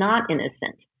heroism is not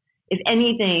innocent. If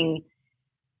anything,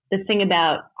 the thing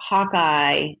about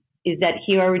Hawkeye is that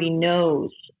he already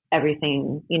knows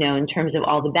everything, you know, in terms of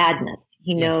all the badness.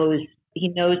 He knows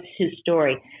his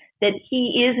story. That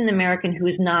he is an American who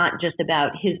is not just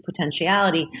about his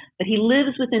potentiality, but he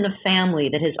lives within a family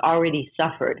that has already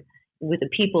suffered, with the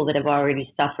people that have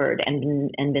already suffered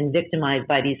and been victimized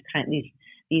by these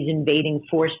invading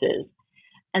forces.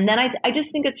 And then I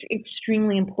just think it's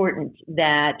extremely important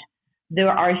that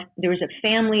there's a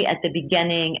family at the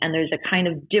beginning and there's a kind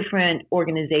of different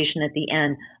organization at the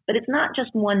end, but it's not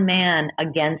just one man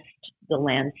against the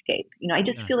landscape. You know, I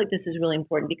just feel like this is really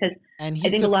important because and I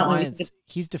think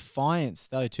his defiance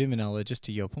though too, Manohla, just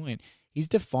to your point, his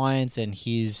defiance and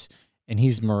his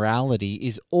morality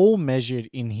is all measured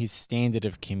in his standard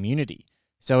of community.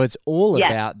 So it's all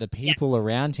about the people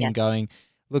around him going,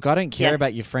 look, I don't care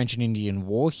about your French and Indian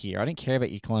war here. I don't care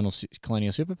about your colonial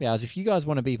superpowers. If you guys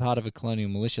want to be part of a colonial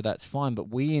militia, that's fine. But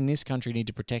we in this country need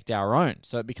to protect our own.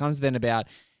 So it becomes then about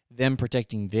them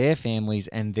protecting their families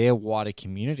and their wider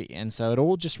community. And so it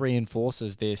all just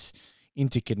reinforces this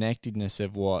interconnectedness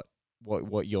of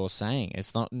what you're saying.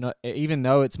 It's not even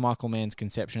though it's Michael Mann's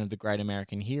conception of the great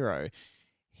American hero,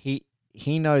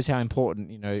 he knows how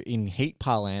important, you know, in heat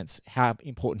parlance, how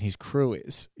important his crew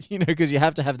is, you know, because you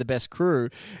have to have the best crew,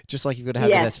 just like you've got to have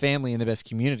the best family and the best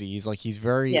community. He's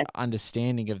very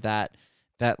understanding of that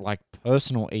like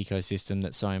personal ecosystem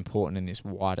that's so important in this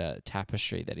wider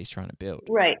tapestry that he's trying to build.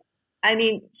 Right. I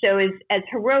mean, so as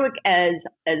heroic as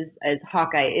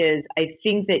Hawkeye is, I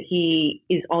think that he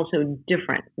is also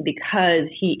different because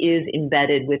he is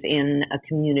embedded within a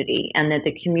community, and that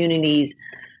the communities,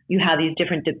 you have these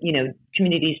different, you know,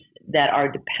 communities that are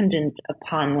dependent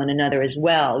upon one another as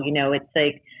well. You know, it's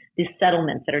like these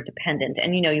settlements that are dependent.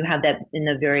 And, you know, you have that in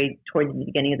towards the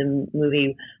beginning of the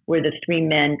movie where the three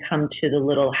men come to the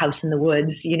little house in the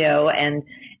woods, you know, and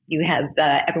you have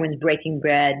everyone's breaking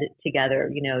bread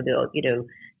together, you know,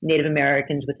 Native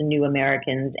Americans with the new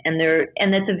Americans. And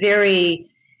that's a very,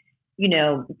 you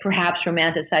know, perhaps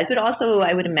romanticized, but also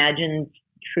I would imagine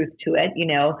truth to it, you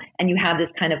know, and you have this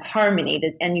kind of harmony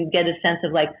and you get a sense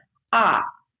of like,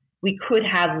 we could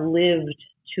have lived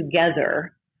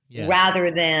together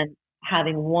rather than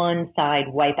having one side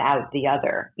wipe out the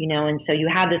other, you know, and so you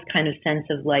have this kind of sense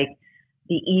of like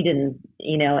the Eden,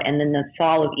 you know, and then the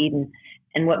fall of Eden.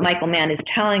 And what Michael Mann is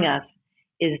telling us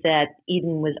is that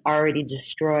Eden was already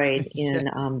destroyed in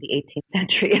the 18th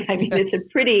century. I mean, that's a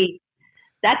pretty,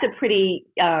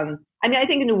 I mean, I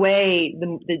think in a way,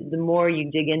 the more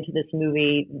you dig into this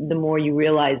movie, the more you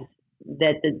realize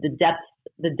that the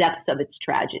depths of its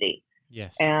tragedy.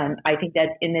 Yes. And I think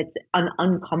that's it's an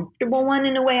uncomfortable one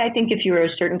in a way. I think if you're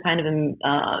a certain kind of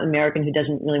American who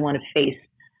doesn't really want to face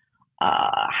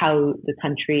how the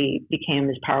country became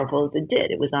as powerful as it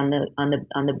did, it was on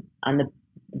the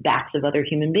backs of other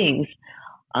human beings.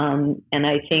 And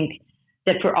I think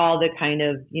that for all the kind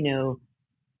of, you know,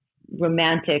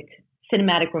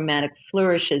 cinematic romantic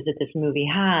flourishes that this movie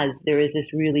has, there is this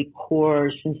really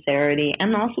core sincerity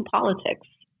and also politics,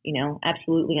 you know,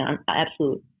 absolutely.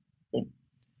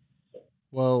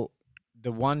 Well,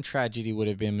 the one tragedy would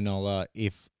have been, Manohla,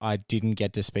 if I didn't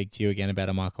get to speak to you again about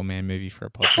a Michael Mann movie for a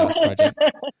podcast project.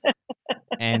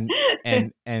 and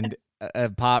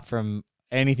apart from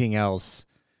anything else,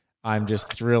 I'm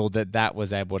just thrilled that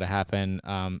was able to happen.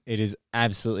 It is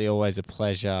absolutely always a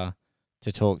pleasure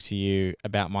to talk to you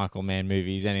about Michael Mann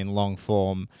movies and in long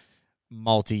form,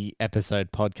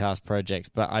 multi-episode podcast projects.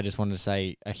 But I just wanted to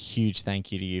say a huge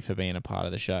thank you to you for being a part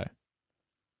of the show.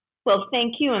 Well,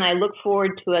 thank you, and I look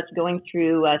forward to us going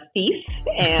through Thief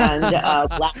and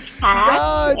Black Cat.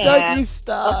 No, don't you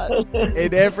start.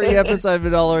 In every episode,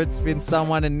 Manohla, it's been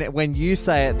someone, and when you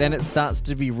say it, then it starts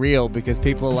to be real because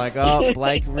people are like, oh,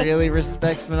 Blake really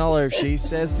respects Manohla if she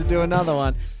says to do another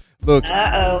one. Look.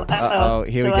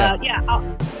 Here we go. Yeah,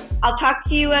 I'll talk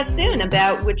to you soon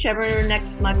about whichever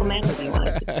next Michael Mann movie you want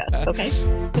to discuss, okay?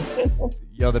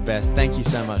 You're the best. Thank you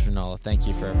so much, Manohla. Thank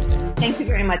you for everything. Thank you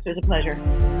very much. It was a pleasure.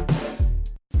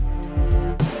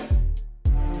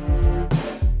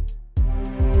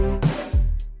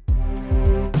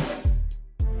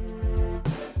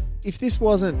 If this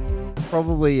wasn't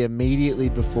probably immediately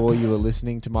before you were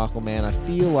listening to Michael Mann, I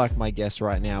feel like my guest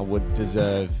right now would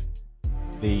deserve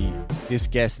this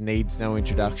guest needs no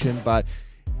introduction, but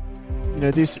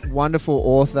this wonderful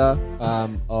author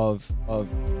of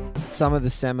some of the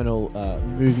seminal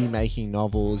movie making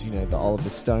novels, the Oliver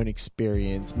Stone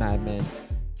Experience, Mad Men,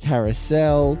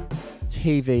 Carousel,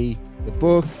 TV, the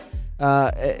book.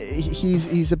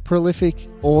 He's a prolific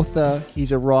author.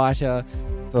 He's a writer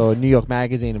for New York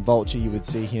Magazine and Vulture. You would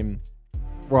see him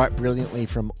write brilliantly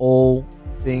from all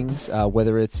things,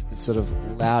 whether it's sort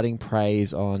of lauding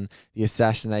praise on the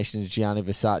assassination of Gianni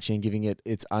Versace and giving it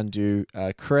its undue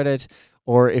credit,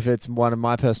 or if it's one of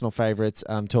my personal favorites,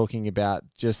 talking about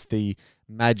just the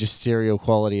magisterial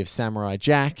quality of Samurai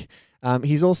Jack.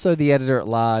 He's also the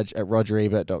editor-at-large at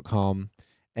RogerEbert.com,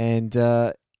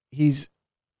 and he's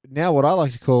now what I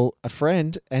like to call a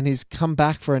friend, and he's come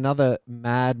back for another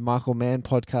Mad Michael Mann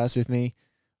podcast with me.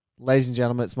 Ladies and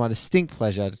gentlemen, it's my distinct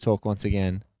pleasure to talk once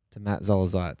again to Matt Zoller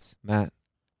Seitz. Matt,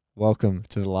 welcome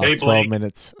to the last 12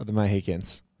 minutes of the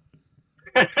Mohicans.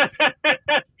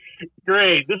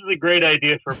 Great. This is a great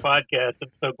idea for a podcast.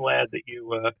 I'm so glad that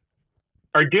you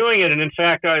are doing it. And in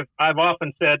fact, I've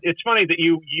often said, it's funny that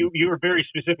you were very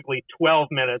specifically 12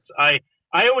 minutes. I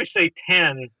always say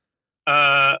 10.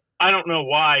 I don't know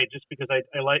why, just because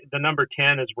I like the number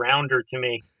 10 is rounder to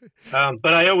me.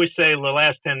 But I always say the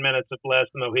last 10 minutes of Last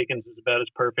of the Mohicans is about as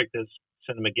perfect as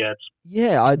cinema gets.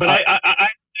 Yeah. I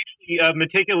actually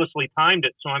meticulously timed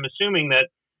it. So I'm assuming that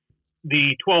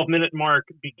the 12-minute mark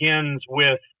begins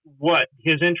with what?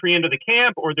 His entry into the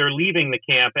camp, or they're leaving the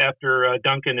camp after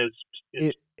Duncan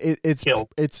is killed?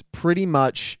 It's pretty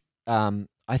much,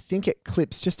 I think it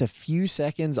clips just a few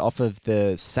seconds off of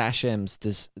the Sashem's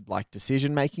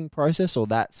decision-making process, or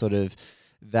that sort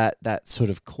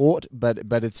of court,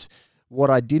 but it's what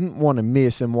I didn't want to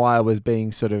miss, and why I was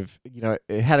being sort of,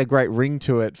 it had a great ring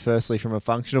to it, firstly from a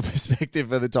functional perspective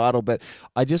for the title, but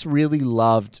I just really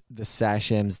loved the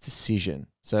Sashem's decision.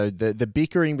 So the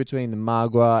bickering between the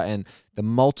Magua and the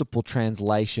multiple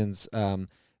translations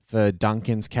for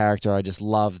Duncan's character, I just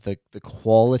love the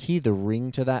quality, the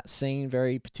ring to that scene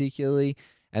very particularly,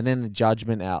 and then the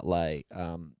judgment outlay,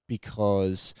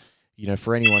 because,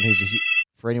 for anyone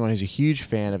who's a huge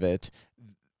fan of it,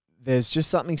 there's just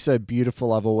something so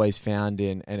beautiful I've always found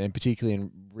in, and particularly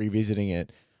in revisiting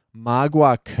it,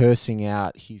 Magua cursing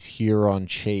out his Huron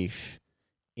chief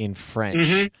in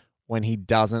French when he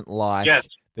doesn't like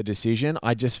the decision.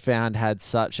 I just found had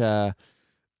such a,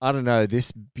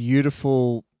 this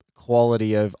beautiful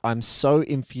quality of, I'm so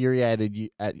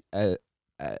infuriated at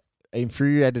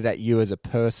you as a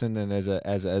person and as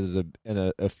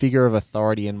a figure of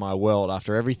authority in my world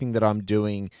after everything that I'm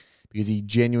doing, because he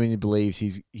genuinely believes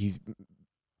he's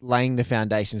laying the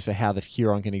foundations for how the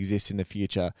Huron can exist in the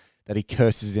future, that he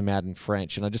curses him out in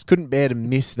French. And I just couldn't bear to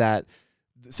miss that,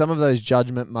 some of those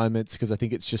judgment moments, because I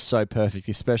think it's just so perfect,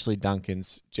 especially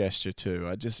Duncan's gesture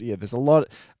too. There's a lot,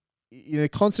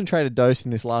 concentrated dose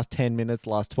in this last 10 minutes,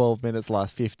 last 12 minutes,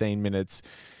 last 15 minutes.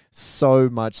 So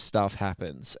much stuff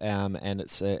happens, and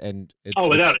it's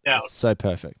without a doubt, so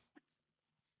perfect.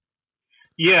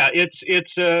 Yeah,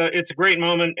 it's a great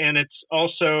moment, and it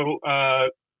also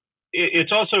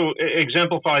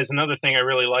exemplifies another thing I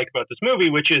really like about this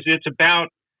movie, which is it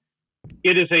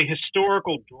is a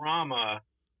historical drama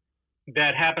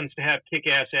that happens to have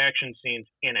kick-ass action scenes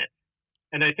in it.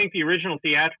 And I think the original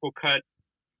theatrical cut,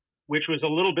 which was a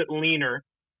little bit leaner,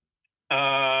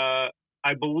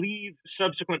 I believe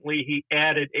subsequently he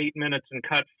added 8 minutes and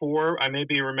cut 4. I may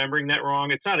be remembering that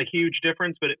wrong. It's not a huge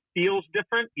difference, but it feels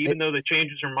different, even though the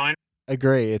changes are minor.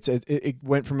 Agree. It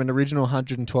went from an original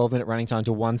 112-minute running time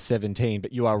to 117,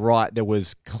 but you are right. There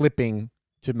was clipping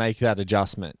to make that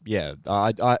adjustment. Yeah,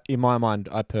 I in my mind,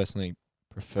 I personally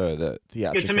prefer the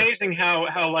theatrical. It's amazing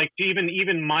how like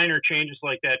even minor changes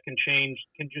like that can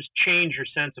just change your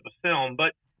sense of a film.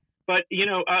 But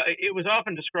it was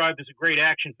often described as a great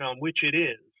action film, which it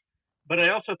is. But I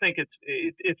also think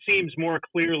it seems more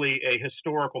clearly a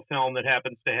historical film that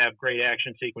happens to have great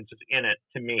action sequences in it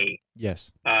to me.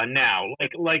 Yes. Now,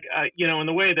 in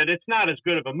the way that it's not as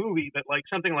good of a movie, but like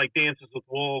something like Dances with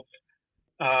Wolves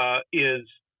is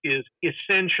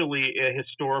essentially a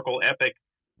historical epic,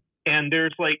 and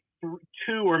there's like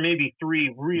two or maybe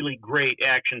three really great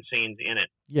action scenes in it.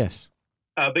 Yes.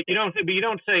 But you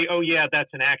don't say, oh yeah, that's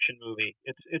an action movie.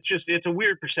 It's a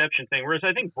weird perception thing. Whereas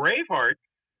I think Braveheart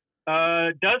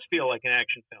does feel like an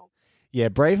action film. Yeah,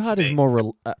 Braveheart is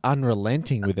more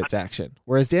unrelenting with its action,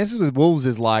 whereas Dances with Wolves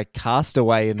is like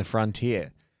Castaway in the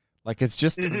Frontier. Like it's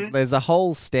just there's a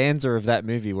whole stanza of that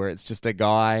movie where it's just a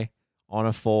guy on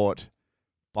a fort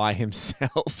by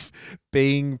himself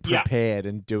being prepared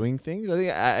and doing things. I think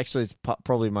actually it's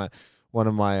probably one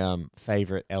of my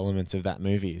favorite elements of that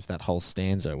movie is that whole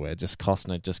stanza where just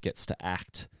Costner just gets to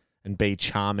act and be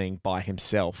charming by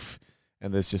himself.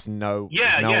 And there's just no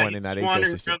one in that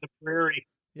ecosystem. Around the prairie.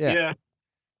 Yeah.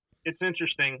 It's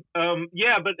interesting.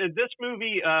 But this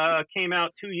movie came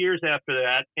out 2 years after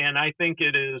that, and I think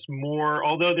it is more,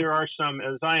 although there are some,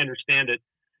 as I understand it,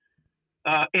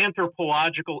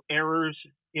 anthropological errors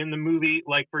in the movie.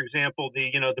 Like, for example,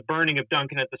 the burning of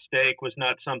Duncan at the stake was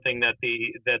not something that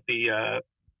the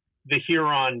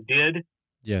Huron did.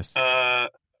 Yes.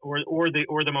 Or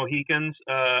the Mohicans.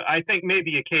 I think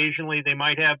maybe occasionally they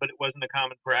might have, but it wasn't a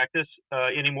common practice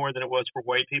any more than it was for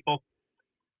white people.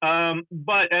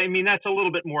 But I mean, that's a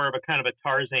little bit more of a kind of a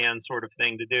Tarzan sort of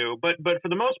thing to do. But for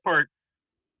the most part,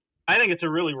 I think it's a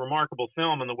really remarkable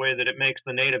film in the way that it makes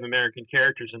the Native American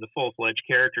characters into full-fledged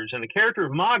characters. And the character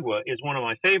of Magua is one of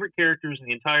my favorite characters in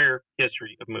the entire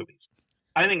history of movies.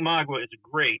 I think Magua is a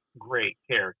great, great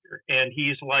character, and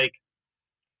he's right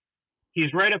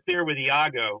up there with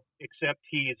Iago, except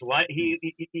he's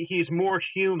more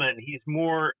human. He's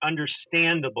more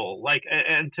understandable.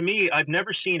 And to me, I've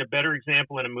never seen a better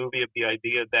example in a movie of the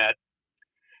idea that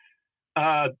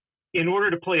in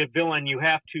order to play a villain, you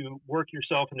have to work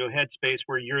yourself into a headspace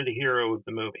where you're the hero of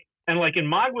the movie. And like in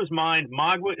Magua's mind,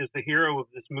 Magua is the hero of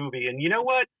this movie. And you know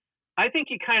what? I think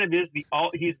he kind of is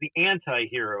he's the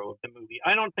anti-hero of the movie.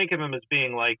 I don't think of him as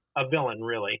being like a villain,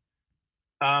 really.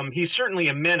 He's certainly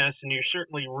a menace, and you're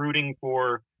certainly rooting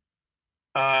for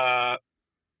Hawkeye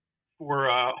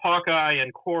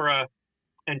and Korra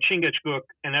and Chingachgook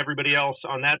and everybody else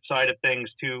on that side of things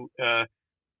to,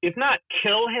 if not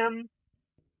kill him,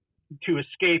 to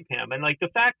escape him. And like the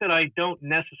fact that I don't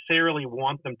necessarily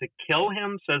want them to kill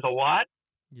him says a lot.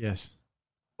 Yes.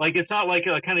 Like it's not like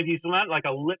he's not like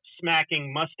a lip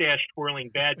smacking, mustache twirling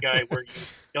bad guy where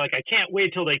you're like, I can't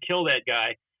wait till they kill that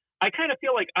guy. I kind of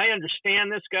feel like I understand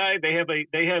this guy. They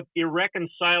have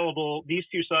irreconcilable. These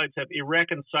two sides have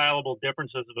irreconcilable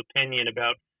differences of opinion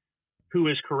about who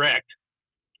is correct,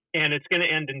 and it's going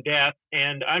to end in death.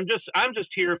 And I'm just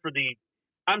here for the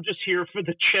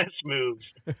chess moves,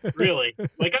 really.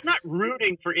 Like I'm not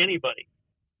rooting for anybody.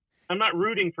 I'm not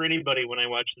rooting for anybody when I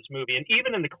watch this movie, and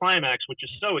even in the climax, which is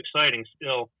so exciting,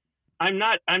 still, I'm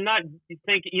not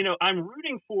thinking. I'm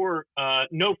rooting for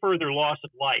no further loss of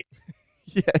life.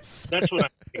 Yes, that's what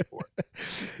I'm looking for.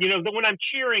 When I'm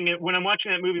cheering, when I'm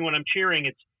watching that movie, when I'm cheering,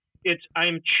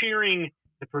 I'm cheering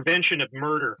the prevention of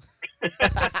murder.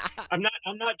 I'm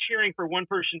not cheering for one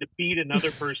person to beat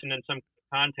another person in some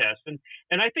contest, and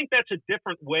I think that's a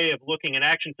different way of looking at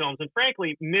action films. And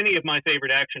frankly, many of my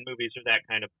favorite action movies are that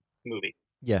kind of movie.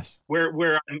 Yes, where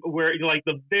like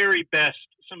the very best,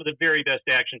 some of the very best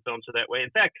action films are that way.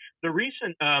 In fact, the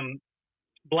recent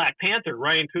Black Panther,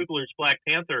 Ryan Coogler's Black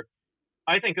Panther,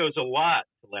 I think owes a lot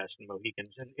to Last of the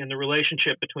Mohicans in the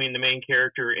relationship between the main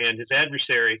character and his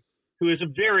adversary, who is a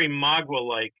very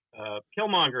Magua-like.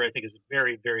 Killmonger, I think, is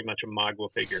very, very much a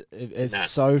Magua figure.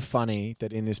 It's so funny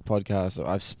that in this podcast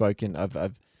I've spoken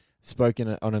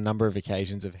on a number of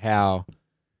occasions of how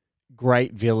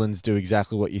great villains do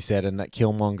exactly what you said, and that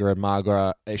Killmonger and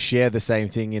Magua share the same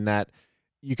thing in that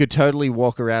you could totally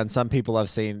walk around. Some people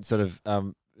I've seen sort of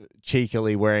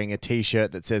cheekily wearing a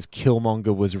T-shirt that says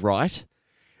Killmonger was right.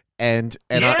 And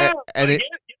in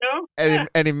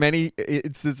many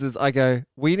instances, I go,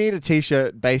 we need a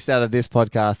T-shirt based out of this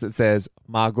podcast that says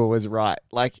Magua was right,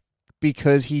 like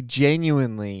because he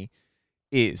genuinely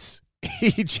is.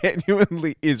 He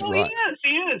genuinely is right. He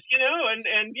is.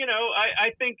 I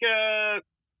think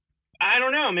I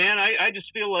don't know, man. I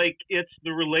just feel like it's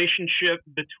the relationship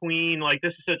between, like,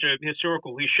 this is such a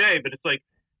historical cliche, but it's like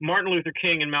Martin Luther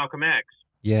King and Malcolm X.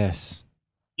 Yes.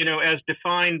 As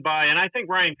defined by, and I think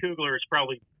Ryan Coogler has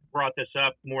probably brought this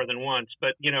up more than once,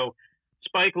 but,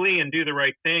 Spike Lee in Do the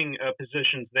Right Thing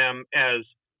positions them as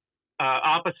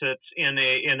opposites in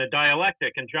a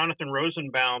dialectic. And Jonathan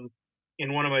Rosenbaum,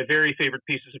 in one of my very favorite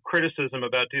pieces of criticism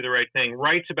about Do the Right Thing,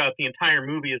 writes about the entire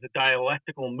movie as a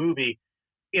dialectical movie,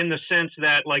 in the sense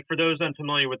that, like, for those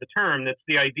unfamiliar with the term, that's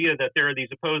the idea that there are these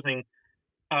opposing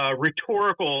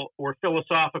rhetorical or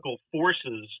philosophical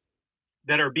forces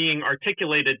that are being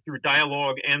articulated through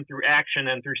dialogue and through action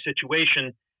and through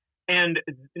situation. And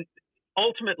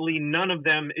ultimately, none of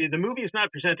them, the movie is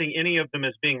not presenting any of them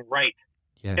as being right.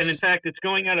 Yes. And in fact, it's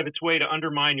going out of its way to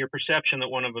undermine your perception that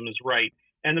one of them is right.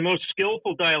 And the most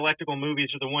skillful dialectical movies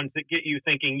are the ones that get you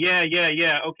thinking, yeah,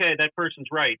 okay, that person's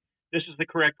right. This is the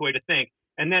correct way to think.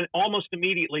 And then almost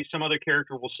immediately some other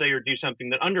character will say or do something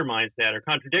that undermines that or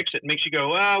contradicts it and makes you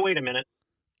go, wait a minute.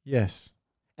 Yes.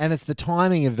 And it's the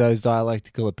timing of those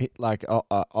dialectical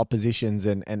oppositions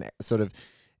and sort of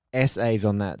essays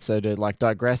on that. So to like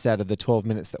digress out of the 12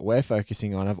 minutes that we're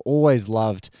focusing on, I've always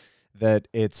loved that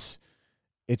it's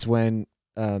when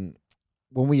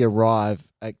we arrive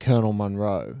at Colonel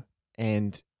Monroe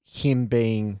and him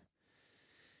being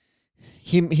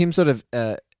him sort of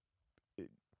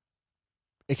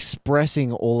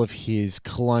expressing all of his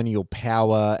colonial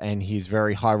power and his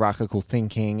very hierarchical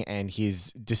thinking and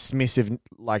his dismissive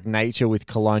like nature with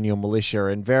colonial militia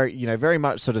and very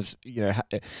much sort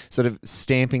of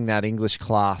stamping that English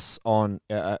class on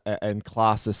and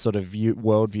classist sort of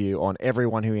worldview on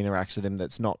everyone who interacts with him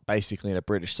that's not basically a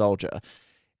British soldier.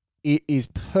 It is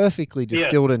perfectly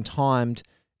distilled and timed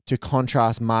to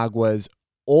contrast Magua's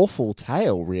awful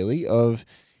tale, really, of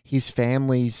his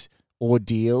family's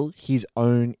ordeal, his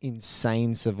own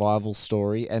insane survival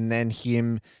story, and then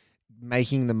him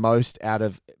making the most out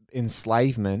of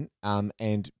enslavement,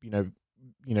 and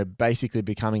basically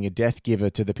becoming a death giver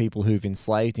to the people who've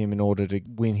enslaved him in order to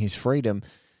win his freedom,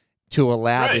 to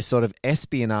allow this sort of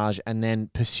espionage and then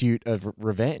pursuit of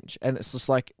revenge. And it's just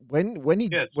like when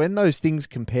those things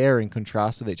compare and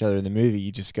contrast with each other in the movie,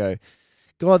 you just go,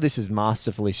 God, this is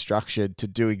masterfully structured to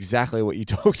do exactly what you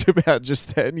talked about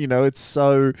just then. It's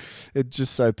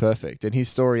just so perfect. And his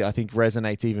story, I think,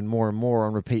 resonates even more and more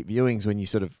on repeat viewings when you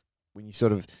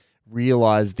sort of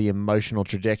realize the emotional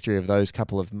trajectory of those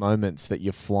couple of moments that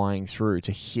you're flying through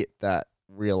to hit that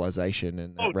realization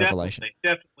and that revelation.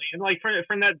 Definitely. And like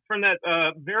from that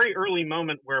very early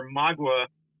moment where Magua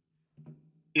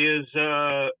is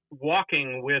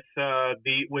walking with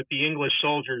the English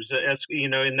soldiers,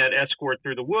 in that escort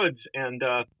through the woods, and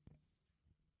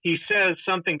he says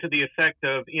something to the effect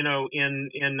of, in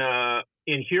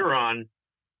Huron,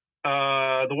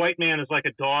 the white man is like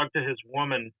a dog to his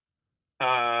woman.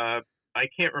 I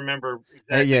can't remember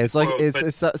exactly. It's like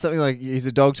it's something like he's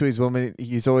a dog to his woman.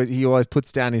 He always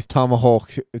puts down his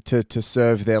tomahawk to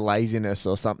serve their laziness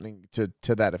or something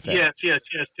to that effect. Yes.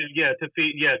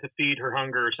 To feed her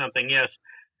hunger or something. Yes,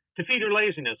 to feed her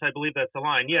laziness. I believe that's the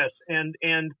line. Yes, and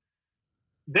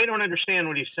they don't understand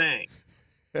what he's saying.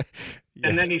 Yes.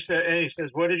 And then he says,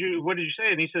 what did you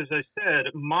say? And he says, I said,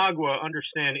 Magua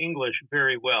understand English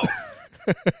very well.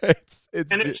 It's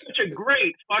such a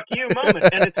great fuck you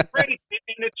moment. And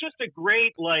it's just a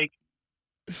great, like,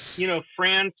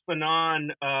 Frantz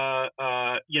Fanon,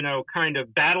 kind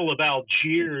of Battle of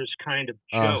Algiers kind of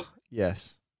joke.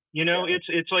 Yes.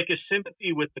 It's like a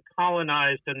sympathy with the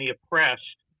colonized and the oppressed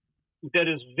that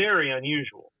is very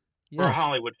unusual for a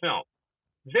Hollywood film.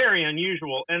 Very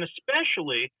unusual. And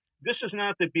especially, this is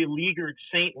not the beleaguered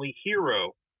saintly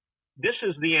hero. This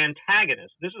is the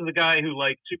antagonist. This is the guy who,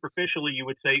 like, superficially you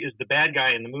would say is the bad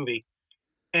guy in the movie.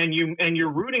 And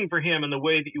you're rooting for him in the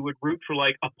way that you would root for,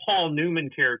 like, a Paul Newman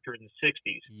character in the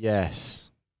 60s. Yes.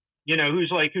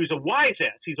 Who's a wise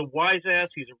ass. He's a wise ass.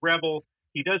 He's a rebel.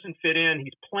 He doesn't fit in.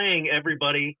 He's playing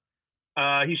everybody.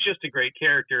 He's just a great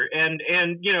character. And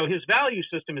his value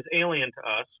system is alien to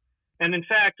us. And in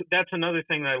fact, that's another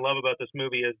thing that I love about this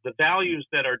movie is the values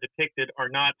that are depicted are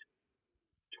not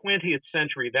 20th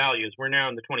century values. We're now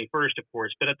in the 21st, of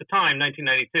course, but at the time,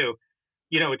 1992,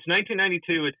 it's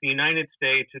 1992. It's the United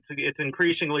States. It's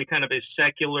increasingly kind of a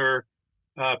secular,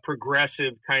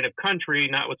 progressive kind of country,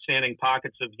 notwithstanding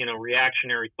pockets of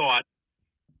reactionary thought.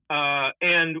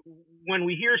 And when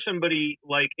we hear somebody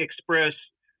like express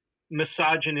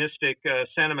misogynistic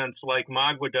sentiments like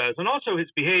Magua does, and also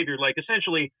his behavior, like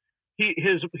essentially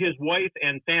his wife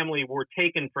and family were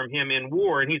taken from him in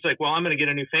war, and he's like, well, I'm going to get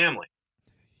a new family.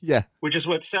 Yeah. Which is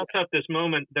what sets up this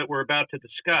moment that we're about to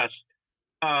discuss.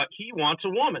 He wants a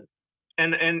woman.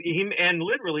 and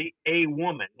literally a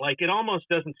woman. Like, it almost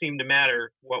doesn't seem to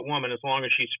matter what woman, as long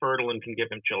as she's fertile and can give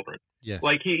him children. Yes.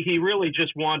 Like, he really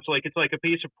just wants, like, it's like a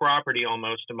piece of property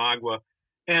almost to Magua.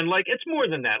 And like, it's more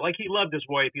than that. Like, he loved his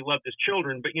wife, he loved his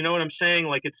children, but you know what I'm saying?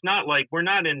 Like, it's not like we're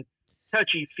not in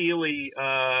touchy feely.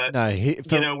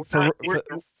 No,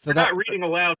 we're not reading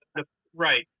aloud.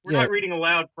 Right. We're not reading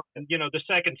aloud from, the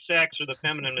second sex or the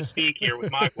feminine mystique here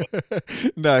with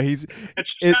Magua. No, this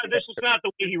is not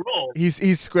the way he rolls.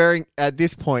 He's squaring, at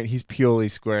this point, he's purely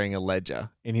squaring a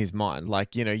ledger in his mind.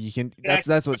 Like, you can,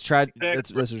 that's what's tragic.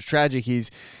 That's what's tragic.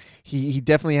 He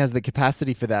definitely has the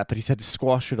capacity for that, but he's had to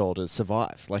squash it all to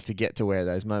survive, like to get to where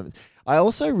those moments. I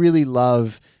also really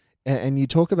love, and you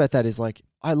talk about that, is like,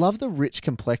 I love the rich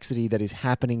complexity that is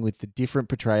happening with the different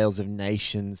portrayals of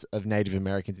nations of Native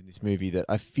Americans in this movie that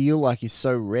I feel like is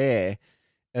so rare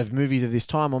of movies of this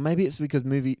time. Or maybe it's because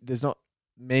there's not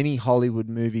many Hollywood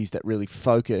movies that really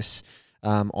focus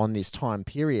on this time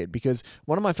period. Because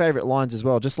one of my favorite lines as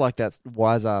well, just like that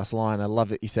wise ass line, I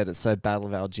love it. You said it's so Battle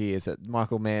of Algiers, that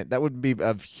Michael Mann, that would be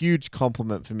a huge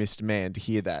compliment for Mr. Mann to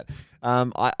hear that.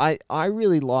 I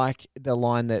really like the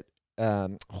line that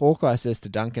Hawkeye says to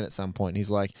Duncan at some point.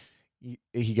 He's like,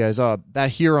 he goes, "Oh,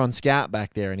 that Huron scout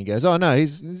back there," and he goes, "Oh no,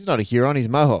 he's not a Huron, he's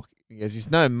Mohawk." He goes,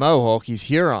 "He's no Mohawk, he's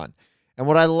Huron." And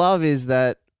what I love is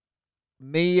that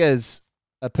me, as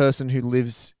a person who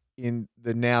lives in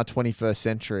the now 21st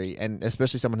century, and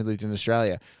especially someone who lived in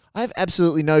Australia, I have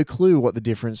absolutely no clue what the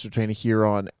difference between a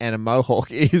Huron and a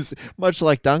Mohawk is, much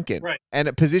like Duncan. Right. And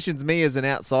it positions me as an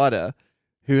outsider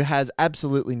who has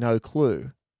absolutely no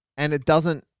clue. And it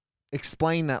doesn't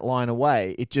explain that line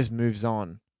away. It just moves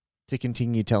on to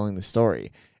continue telling the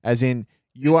story. As in,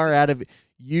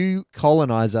 you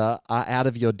colonizer are out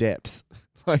of your depth.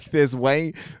 Like, there's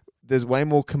way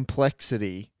more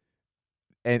complexity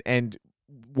and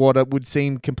what it would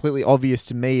seem completely obvious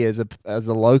to me as a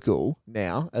local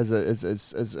now, as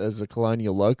a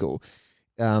colonial local,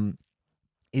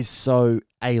 is so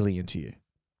alien to you.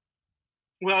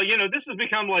 Well, this has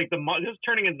become like this is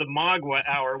turning into the Magua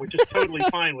hour, which is totally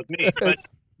fine with me. But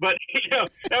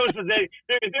that was the day.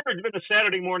 If there had been a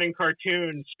Saturday morning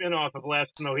cartoon spinoff of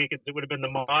Last Mohicans, it would have been the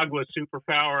Magua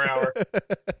Superpower Hour.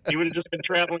 He would have just been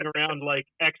traveling around, like,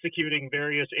 executing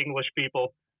various English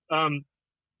people.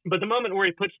 But the moment where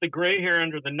he puts the gray hair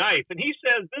under the knife, and he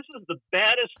says, "This is the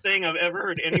baddest thing I've ever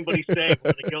heard anybody say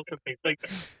for the guilt of me." It's like,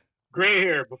 "Gray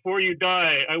hair, before you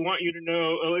die, I want you to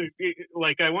know,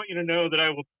 I want you to know that I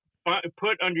will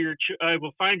I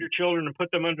will find your children and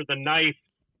put them under the knife,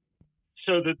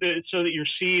 so that your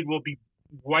seed will be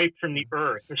wiped from the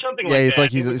earth," or something like that. Yeah, it's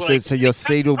like, so your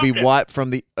seed will be wiped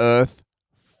from the earth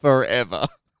forever.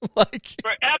 Like,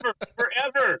 forever.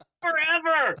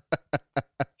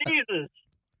 Jesus.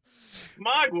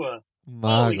 Magua.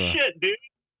 Holy shit, dude.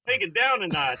 Take it down a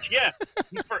notch. Yeah.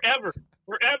 Forever.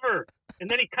 And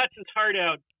then he cuts his heart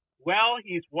out while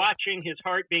he's watching his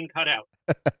heart being cut out.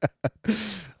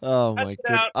 Oh my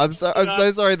god! I'm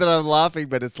so sorry that I'm laughing,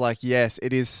 but it's like, yes,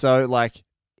 it is so, like,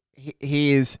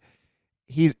 he's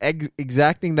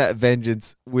exacting that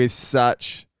vengeance with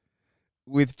such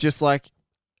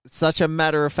a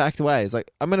matter of fact way. It's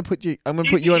like, I'm gonna put you under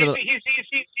the.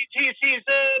 He's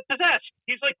possessed.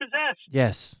 He's like possessed.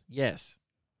 Yes.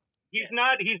 He's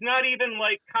not even,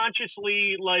 like,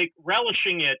 consciously, like,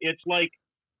 relishing it. It's like,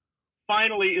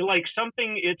 finally, like,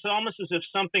 something, it's almost as if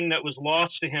something that was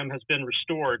lost to him has been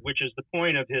restored, which is the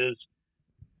point of his,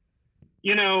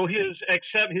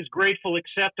 his grateful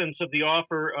acceptance of the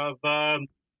offer of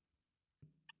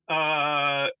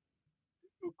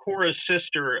Cora's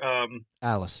sister,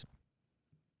 Alice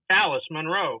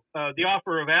Monroe, the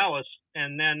offer of Alice,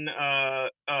 and then,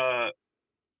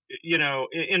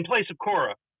 in place of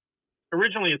Cora.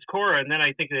 Originally it's Cora, and then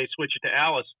I think they switch it to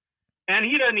Alice. And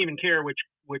he doesn't even care which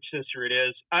sister it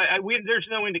is. There's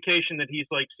no indication that he's,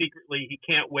 like, secretly, he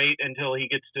can't wait until he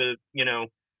gets to,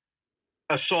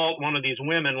 assault one of these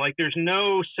women. Like, there's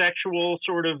no sexual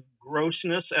sort of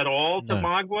grossness at all to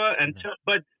Magua.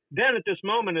 But then at this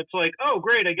moment, it's like, oh,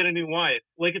 great, I get a new wife.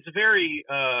 Like, it's very,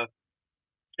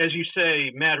 as you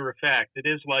say, matter of fact. It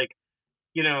is like,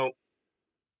 the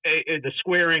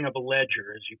squaring of a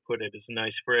ledger, as you put it, is a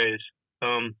nice phrase.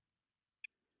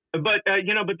 But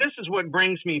this is what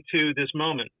brings me to this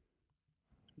moment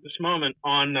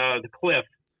on the cliff,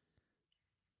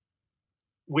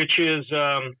 which is,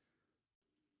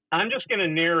 I'm just going to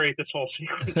narrate this whole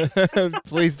sequence.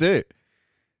 Please do.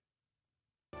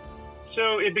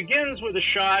 So it begins with a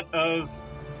shot of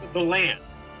the land,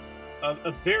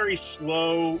 a very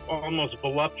slow, almost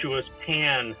voluptuous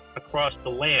pan across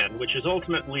the land, which is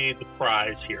ultimately the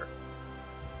prize here.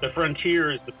 The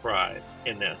frontier is the prize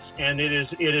in this, and it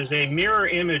is a mirror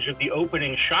image of the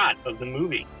opening shot of the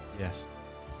movie. Yes.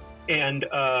 And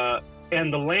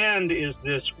the land is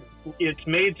this. It's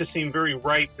made to seem very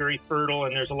ripe, very fertile,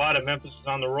 and there's a lot of emphasis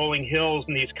on the rolling hills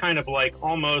and these kind of like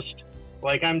almost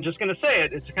like, I'm just going to say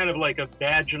it. It's kind of like a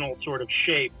vaginal sort of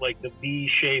shape, like the V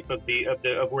shape of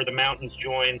where the mountains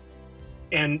join.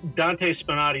 And Dante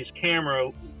Spinotti's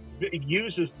camera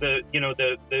uses the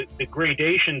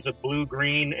gradations of blue,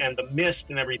 green, and the mist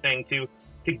and everything to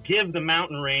give the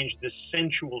mountain range this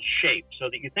sensual shape, so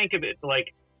that you think of it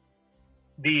like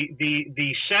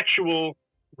the sexual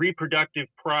reproductive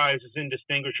prize is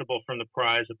indistinguishable from the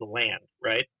prize of the land,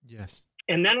 right? Yes.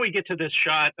 And then we get to this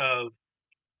shot of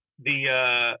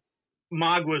the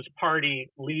Magua's party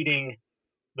leading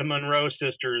the Monroe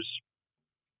sisters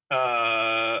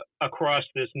across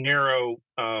this narrow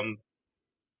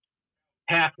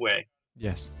pathway.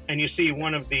 Yes. And you see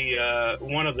one of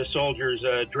the soldiers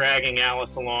dragging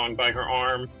Alice along by her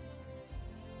arm.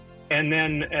 And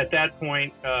then at that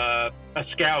point, a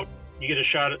scout, you get a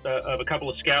shot of a couple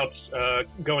of scouts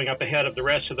going up ahead of the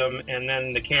rest of them, and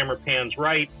then the camera pans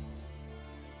right.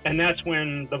 And that's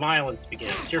when the violence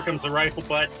begins. Here comes the rifle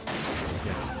butt.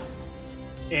 Yes.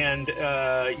 And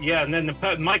and then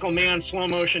the Michael Mann slow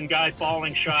motion guy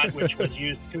falling shot, which was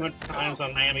used 200 times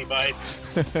on Miami Vice.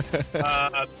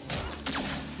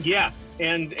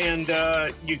 And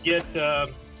you get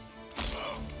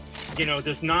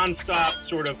this nonstop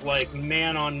sort of like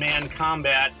man on man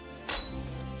combat,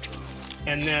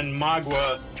 and then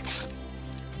Magua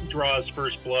draws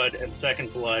first blood and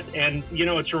second blood. And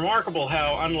it's remarkable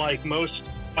how, unlike most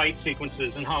fight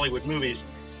sequences in Hollywood movies,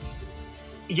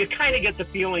 you kind of get the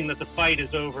feeling that the fight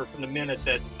is over from the minute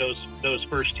that those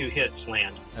first two hits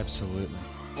land. Absolutely.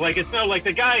 Like it's no like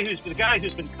the guy who's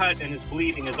been cut and is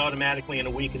bleeding is automatically in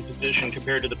a weakened position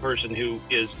compared to the person who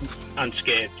is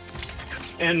unscathed.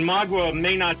 And Magua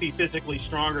may not be physically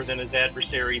stronger than his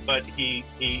adversary, but he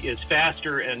is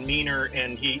faster and meaner,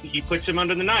 and he puts him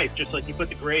under the knife, just like you put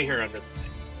the gray hair under the knife.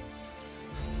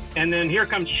 And then here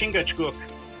comes Chingachgook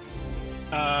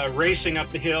racing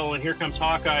up the hill, and here comes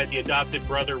Hawkeye, the adopted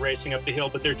brother, racing up the hill,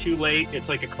 but they're too late. It's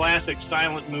like a classic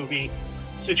silent movie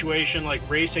situation, like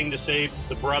racing to save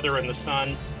the brother and the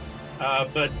son,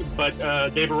 but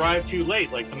they've arrived too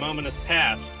late, like the moment has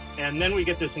passed. And then we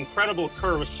get this incredible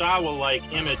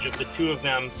Kurosawa-like image of the two of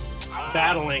them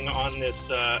battling on this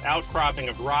outcropping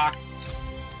of rock,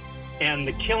 and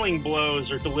the killing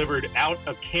blows are delivered out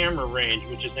of camera range,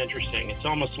 which is interesting. It's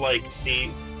almost like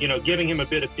giving him a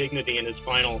bit of dignity in his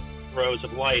final throes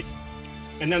of life.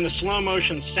 And then the slow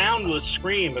motion soundless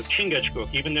scream of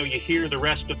Chingachgook, even though you hear the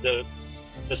rest of the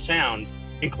sound,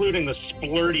 including the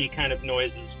splurty kind of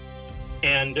noises,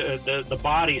 and the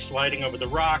body sliding over the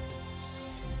rock.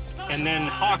 And then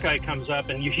Hawkeye comes up,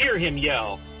 and you hear him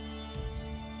yell.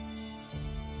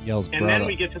 Yells, brother. And then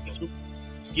we get to this.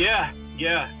 Yeah.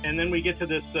 And then we get to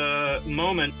this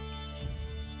moment.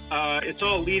 It's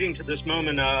all leading to this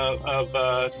moment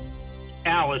of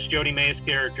Alice, Jodie May's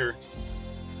character,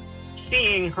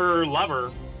 seeing her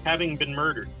lover having been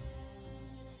murdered.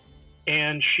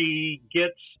 And she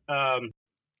gets, and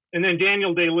then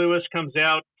Daniel Day-Lewis comes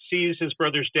out, sees his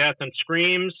brother's death and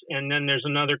screams, and then there's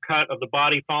another cut of the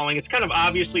body falling. It's kind of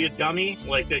obviously a dummy,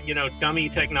 like dummy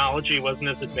technology wasn't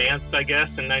as advanced, I guess,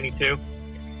 in 92.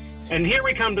 And here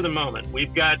we come to the moment.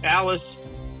 We've got Alice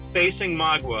facing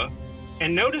Magua,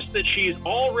 and notice that she's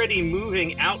already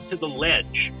moving out to the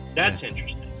ledge. That's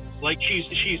interesting. Like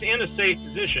she's in a safe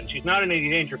position. She's not in any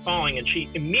danger of falling, and she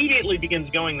immediately begins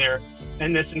going there.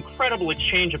 And this incredible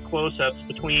exchange of close-ups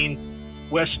between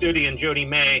Wes Studi and Jodie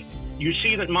May. You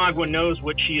see that Magua knows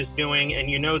what she is doing, and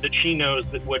you know that she knows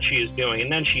that what she is doing.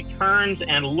 And then she turns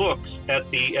and looks at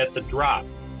the drop,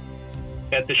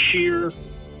 at the sheer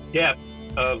depth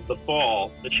of the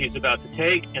fall that she's about to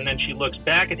take, and then she looks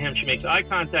back at him. She makes eye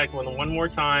contact with him one more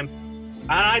time.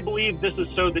 And I believe this is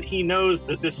so that he knows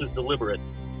that this is deliberate.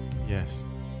 Yes.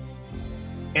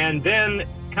 And then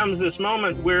comes this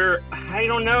moment where I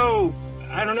don't know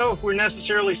if we're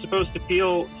necessarily supposed to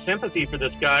feel sympathy for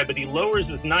this guy, but he lowers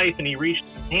his knife and he reaches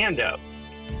his hand out.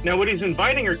 Now, what he's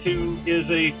inviting her to is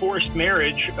a forced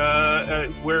marriage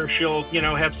where she'll,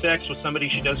 have sex with somebody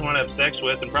she doesn't want to have sex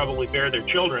with and probably bear their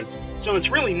children. So it's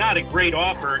really not a great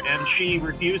offer, and she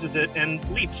refuses it and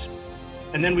leaps.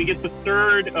 And then we get the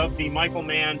third of the Michael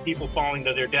Mann people falling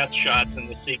to their death shots in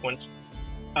this sequence,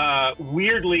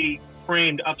 weirdly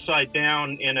framed upside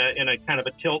down in a kind of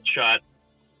a tilt shot.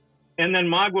 And then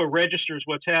Magua registers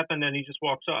what's happened, and he just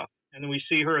walks off. and then we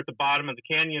see her at the bottom of the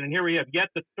canyon. And here we have yet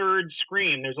the third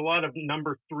scream. There's a lot of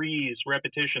number threes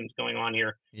repetitions going on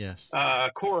here. Yes.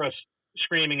 Chorus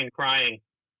screaming and crying.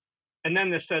 And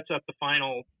then this sets up the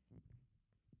final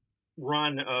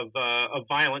run of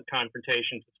violent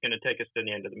confrontations that's going to take us to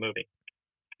the end of the movie.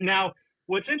 Now,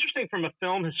 what's interesting from a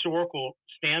film historical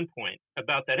standpoint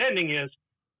about that ending is,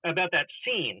 about that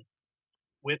scene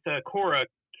with Cora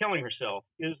killing herself,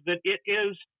 is that it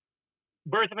is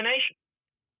Birth of a Nation.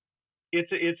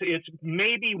 It's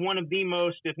maybe one of the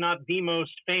most, if not the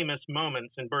most famous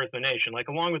moments in Birth of a Nation, like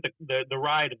along with the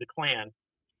ride of the Klan.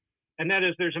 And that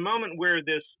is, there's a moment where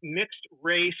this mixed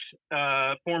race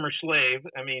former slave,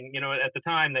 I mean, at the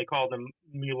time they called them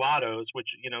mulattoes, which,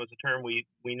 is a term we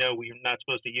know we're not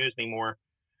supposed to use anymore,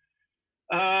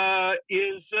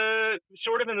 is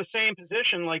sort of in the same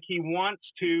position. Like, he wants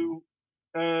to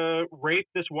rape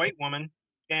this white woman,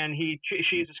 and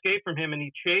she's escaped from him, and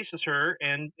he chases her,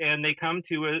 and they come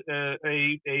to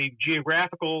a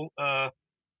geographical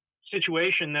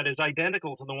situation that is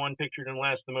identical to the one pictured in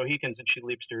Last of the Mohicans, and she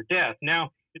leaps to her death. Now,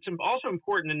 it's also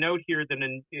important to note here that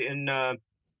in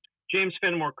James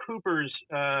Fenimore Cooper's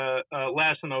Last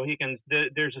of the Mohicans,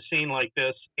 there's a scene like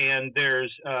this, and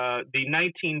there's the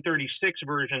 1936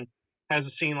 version has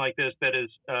a scene like this that is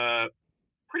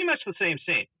pretty much the same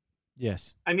scene.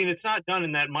 Yes. I mean, it's not done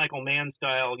in that Michael Mann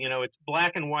style. It's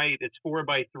black and white. It's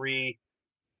 4:3,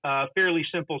 fairly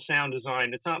simple sound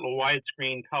design. It's not a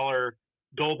widescreen color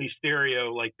Dolby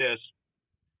stereo like this,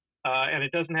 and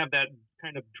it doesn't have that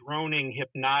kind of droning,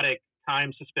 hypnotic,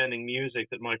 time-suspending music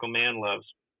that Michael Mann loves.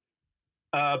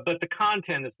 But the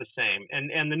content is the same,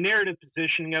 and the narrative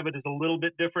positioning of it is a little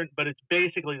bit different, but it's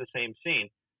basically the same scene.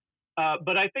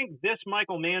 But I think this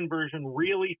Michael Mann version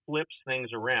really flips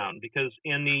things around, because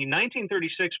in the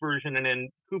 1936 version and in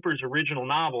Cooper's original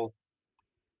novel,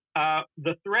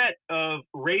 the threat of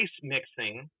race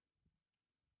mixing,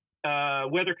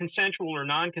 whether consensual or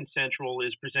non-consensual,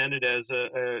 is presented as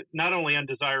a not only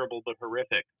undesirable but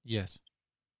horrific. Yes.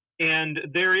 And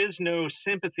there is no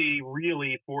sympathy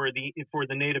really for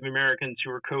the Native Americans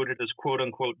who are coded as quote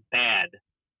unquote bad,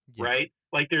 yeah. Right?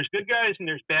 Like, there's good guys and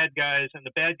there's bad guys, and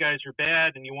the bad guys are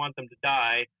bad and you want them to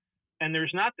die. And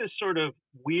there's not this sort of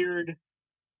weird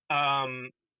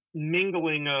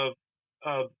mingling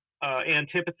of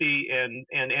antipathy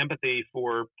and empathy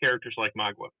for characters like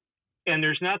Magua. And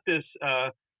there's not this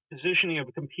positioning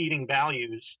of competing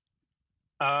values,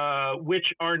 which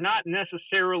are not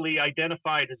necessarily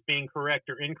identified as being correct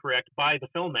or incorrect by the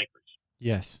filmmakers.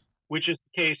 Yes. Which is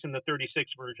the case in the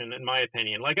 36 version, in my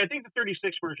opinion. Like, I think the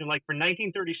 36 version, like for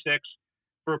 1936,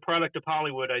 for a product of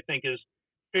Hollywood, I think is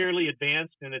fairly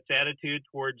advanced in its attitude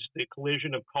towards the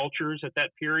collision of cultures at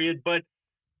that period, but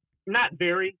not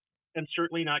very, and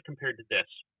certainly not compared to this.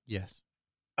 Yes.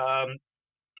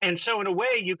 And so in a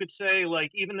way, you could say,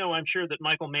 like, even though I'm sure that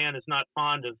Michael Mann is not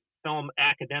fond of film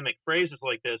academic phrases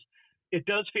like this, it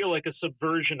does feel like a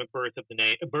subversion of Birth of a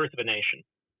Nation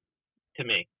to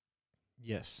me.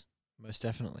 Yes, most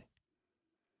definitely.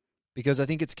 Because I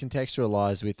think it's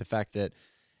contextualized with the fact that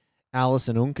Alice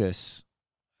and Uncas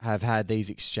have had these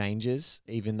exchanges,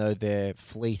 even though they're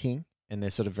fleeting and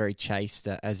they're sort of very chaste,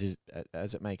 as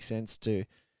it makes sense to.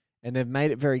 And they've made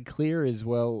it very clear as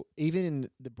well, even in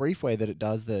the brief way that it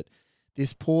does, that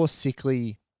this poor,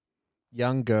 sickly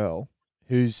young girl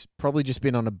who's probably just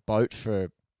been on a boat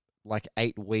for like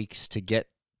 8 weeks to get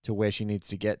to where she needs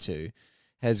to get to,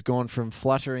 has gone from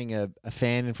fluttering a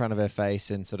fan in front of her face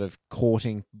and sort of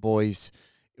courting boys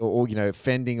or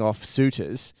fending off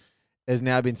suitors, has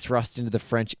now been thrust into the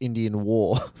French-Indian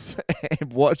War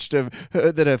and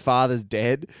heard that her father's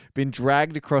dead, been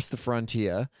dragged across the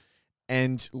frontier,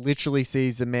 and literally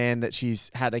sees the man that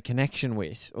she's had a connection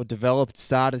with or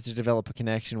started to develop a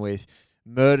connection with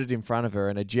murdered in front of her,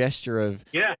 and a gesture of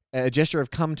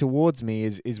come towards me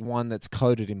is one that's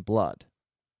coated in blood.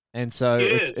 And so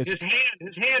it's his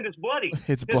hand is bloody.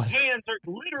 His hands are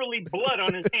literally blood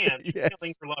on his hands. Yes.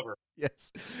 Killing her lover.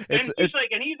 Yes. And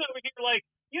he's over here like,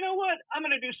 you know what? I'm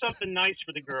going to do something nice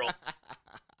for the girl.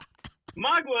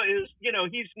 Magua is,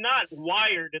 he's not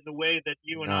wired in the way that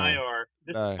you and I are.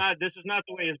 This is not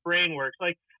the way his brain works.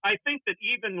 Like, I think that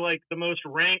even like the most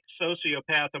rank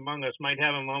sociopath among us might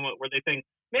have a moment where they think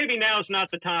maybe now's not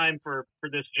the time for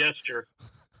this gesture.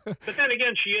 But then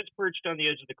again, she is perched on the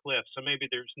edge of the cliff, so maybe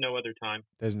there's no other time.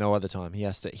 There's no other time. He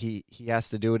has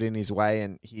to do it in his way,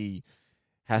 and he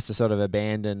has to sort of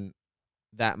abandon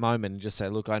that moment and just say,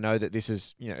 "Look, I know that this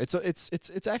is,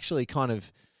 it's actually kind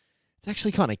of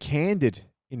candid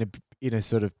in a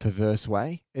sort of perverse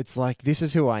way. It's like, this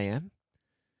is who I am,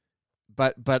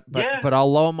 but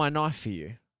I'll lower my knife for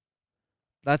you."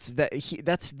 That's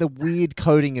the weird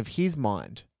coding of his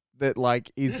mind that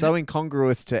like is so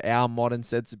incongruous to our modern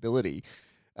sensibility.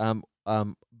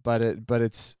 But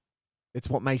it's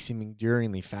what makes him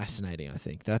enduringly fascinating. I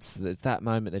think it's that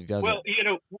moment that he does it. Well,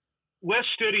 Wes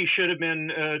Studi should have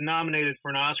been nominated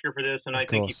for an Oscar for this, and I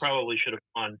think he probably should have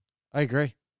won. I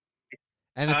agree.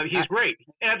 And he's great,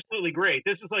 absolutely great.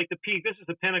 This is like the peak. This is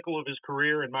the pinnacle of his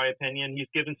career, in my opinion. He's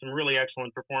given some really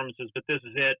excellent performances, but this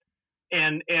is it.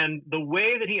 And the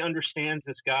way that he understands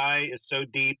this guy is so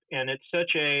deep, and it's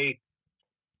such a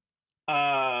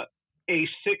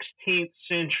 16th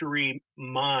century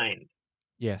mind.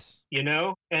 Yes.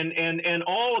 And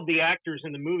all of the actors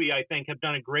in the movie, I think, have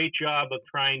done a great job of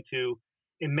trying to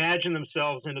imagine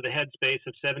themselves into the headspace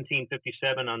of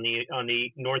 1757 on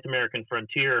the North American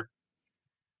frontier,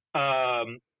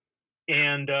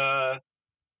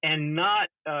 and not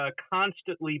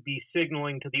constantly be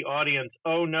signaling to the audience,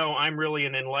 "Oh no, I'm really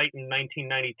an enlightened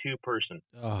 1992 person."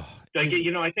 Oh, I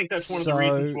think that's one of the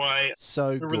reasons why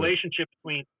the relationship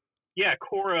between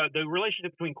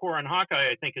Cora and Hawkeye,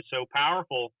 I think, is so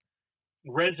powerful,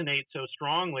 resonates so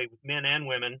strongly with men and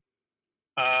women,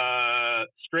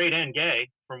 straight and gay,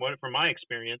 from my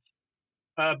experience,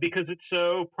 because it's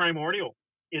so primordial.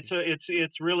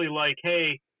 It's really like,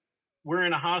 hey, we're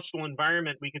in a hostile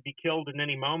environment. We could be killed in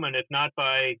any moment, if not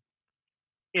by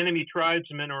enemy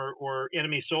tribesmen or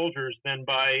enemy soldiers, then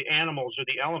by animals or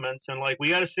the elements. And like, we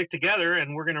got to stick together,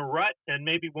 and we're going to rut, and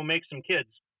maybe we'll make some kids.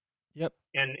 Yep.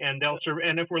 And they'll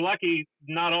and if we're lucky,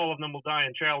 not all of them will die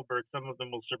in childbirth. Some of them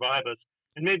will survive us.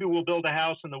 And maybe we'll build a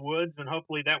house in the woods, and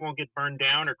hopefully that won't get burned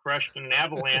down or crushed in an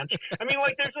avalanche. I mean,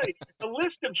 like, there's a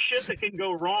list of shit that can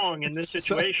go wrong in this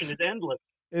situation is endless.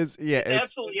 It's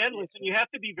absolutely endless, and you have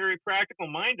to be very practical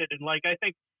minded. And like, I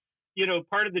think,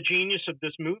 part of the genius of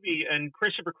this movie, and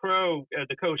Christopher Crowe,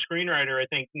 the co-screenwriter, I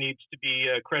think needs to be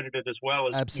credited as well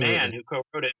as Absolutely. Man who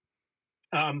co-wrote it,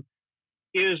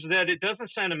 is that it doesn't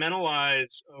sentimentalize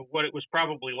what it was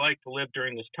probably like to live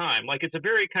during this time. Like, it's a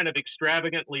very kind of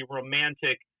extravagantly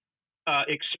romantic,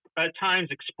 at times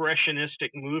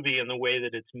expressionistic movie in the way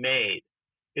that it's made.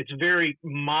 It's very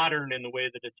modern in the way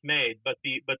that it's made, but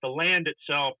the land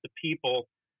itself, the people,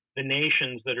 the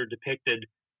nations that are depicted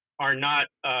are not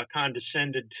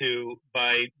condescended to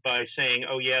by saying,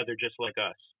 "Oh yeah, they're just like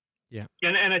us." Yeah,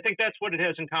 and I think that's what it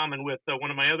has in common with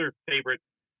one of my other favorite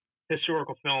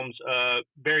historical films,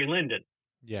 Barry Lyndon.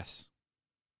 Yes,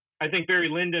 I think Barry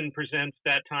Lyndon presents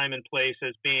that time and place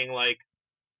as being like,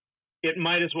 it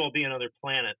might as well be another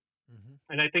planet. mm-hmm.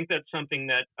 And I think that's something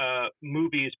that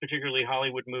movies, particularly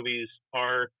Hollywood movies,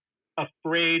 are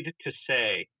afraid to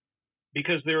say,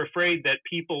 because they're afraid that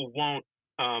people won't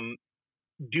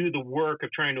do the work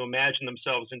of trying to imagine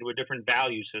themselves into a different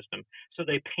value system. So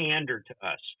they pander to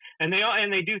us, and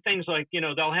they do things like,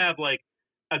 they'll have like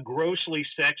a grossly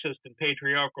sexist and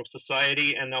patriarchal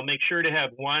society, and they'll make sure to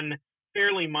have one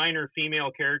fairly minor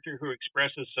female character who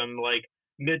expresses some like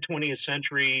mid-20th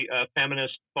century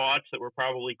feminist thoughts that were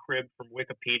probably cribbed from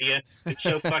Wikipedia. It's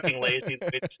so fucking lazy the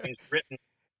way this thing's written.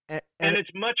 And it's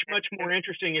much, much more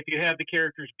interesting if you have the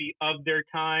characters be of their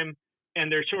time, and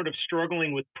they're sort of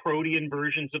struggling with protean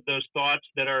versions of those thoughts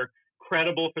that are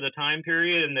credible for the time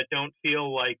period and that don't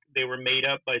feel like they were made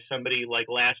up by somebody like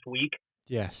last week.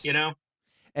 Yes.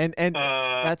 And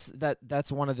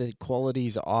that's one of the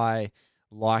qualities I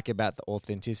like about the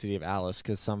authenticity of Alice,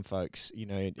 because some folks,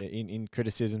 in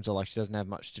criticisms are like, she doesn't have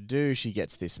much to do, she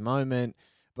gets this moment,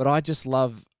 but I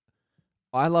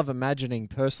love imagining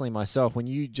personally myself, when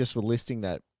you just were listing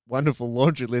that wonderful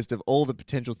laundry list of all the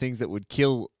potential things that would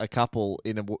kill a couple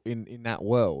in that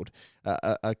world,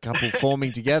 a couple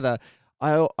forming together.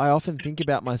 I often think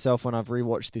about myself when I've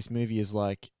rewatched this movie as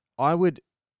like, I would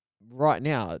right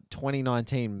now,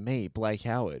 2019 me, Blake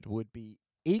Howard, would be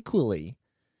equally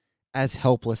as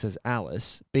helpless as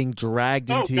Alice, being dragged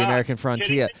into the American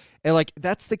frontier. And like,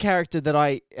 that's the character that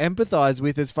I empathize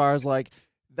with, as far as like,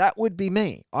 that would be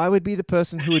me. I would be the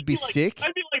person who would be sick.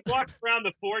 I'd be like walking around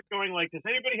the fort going like, does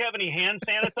anybody have any hand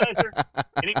sanitizer?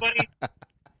 Anybody?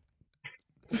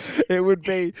 It would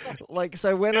be like,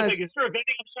 so when is there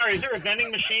a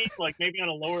vending machine, like maybe on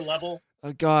a lower level?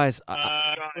 Oh, guys,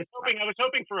 I was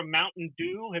hoping for a Mountain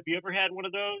Dew. Have you ever had one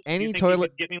of those? Any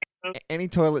toilets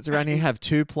around here have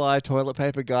 2-ply toilet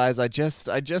paper, guys. I can't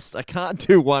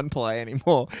do 1-ply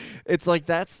anymore. It's like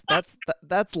that's life,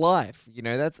 that's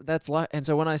life. And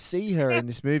so when I see her in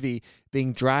this movie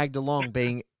being dragged along,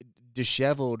 being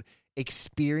disheveled,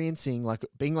 experiencing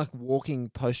being like walking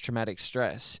post-traumatic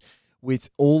stress with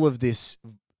all of this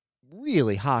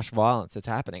really harsh violence that's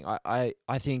happening, I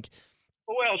think.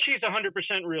 Well, Well, she's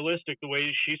 100% realistic the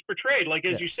way she's portrayed. Like,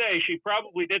 as you say, she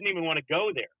probably didn't even want to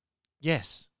go there.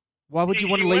 Yes. Why would you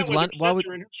want to leave London? Why would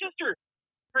her sister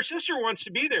wants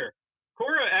to be there?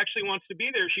 Cora actually wants to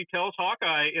be there. She tells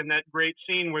Hawkeye in that great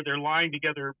scene where they're lying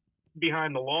together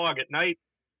behind the log at night,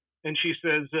 and she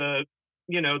says, the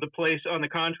place, on the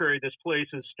contrary, this place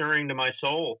is stirring to my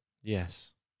soul.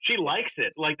 Yes. She likes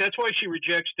it. Like, that's why she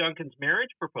rejects Duncan's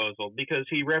marriage proposal, because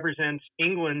he represents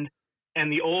England and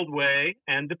the old way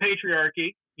and the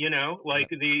patriarchy,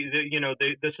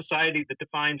 the society that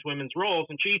defines women's roles.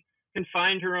 And she can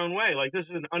find her own way. Like, this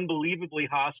is an unbelievably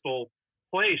hostile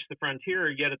place, the frontier,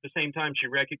 yet at the same time she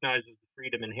recognizes the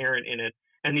freedom inherent in it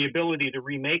and the ability to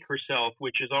remake herself,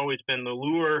 which has always been the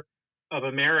lure of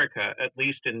America, at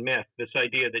least in myth. This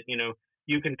idea that,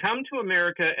 you can come to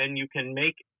America and you can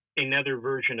make another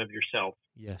version of yourself.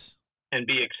 Yes. And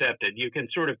be accepted. You can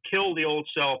sort of kill the old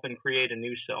self and create a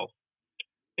new self.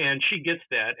 And she gets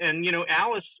that. And,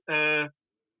 Alice, I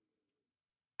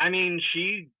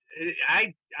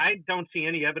don't see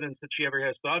any evidence that she ever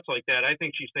has thoughts like that. I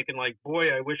think she's thinking like, boy,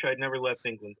 I wish I'd never left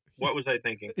England. What was I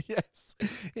thinking? Yes.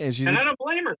 Yeah, and I don't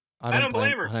blame her. I don't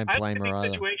blame her. I don't blame her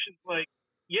either. Situations like,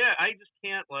 I just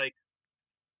can't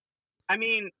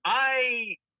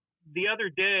the other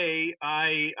day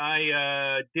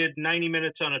I did 90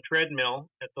 minutes on a treadmill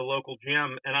at the local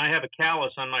gym, and I have a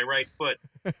callus on my right foot.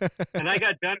 And I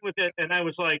got done with it, and I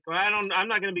was like, I'm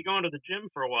not going to be going to the gym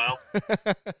for a while.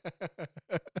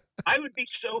 I would be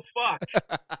so fucked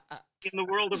in the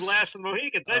world of Last of the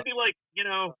Mohicans. I'd be like,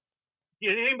 does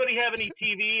anybody have any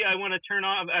TV? I want to turn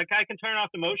off. I can turn off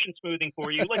the motion smoothing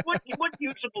for you. Like, what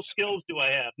usable skills do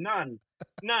I have? None.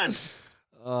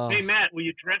 Hey, Matt, will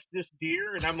you dress this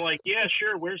deer? And I'm like, yeah,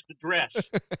 sure. Where's the dress?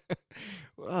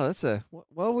 Well,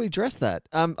 well, we dress that.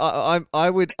 I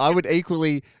would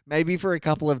equally, maybe for a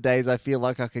couple of days, I feel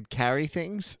like I could carry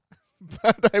things,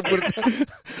 but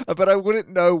I wouldn't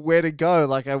know where to go.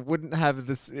 Like, I wouldn't have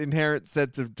this inherent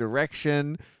sense of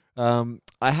direction. I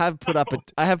have put up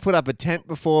a tent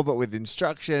before, but with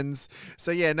instructions.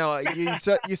 So yeah, no,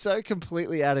 you're so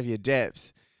completely out of your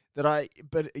depth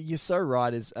but you're so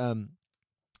right.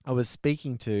 I was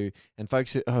speaking to, and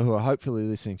folks who are hopefully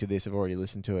listening to this have already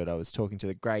listened to it. I was talking to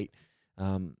the great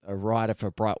a writer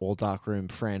for Bright Wall Darkroom,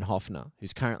 Fran Hoffner,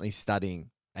 who's currently studying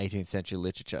 18th century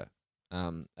literature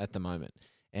at the moment.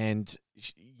 And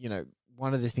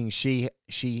one of the things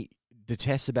she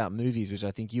detests about movies, which I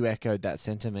think you echoed that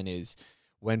sentiment, is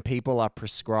when people are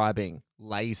prescribing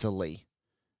lazily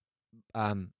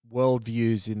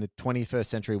worldviews in the 21st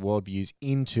century worldviews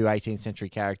into 18th century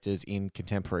characters in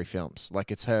contemporary films.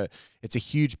 Like, it's a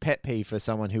huge pet peeve for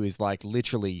someone who is like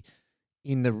literally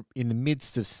in the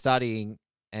midst of studying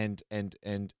and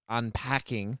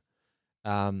unpacking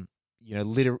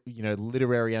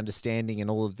literary understanding and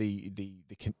all of the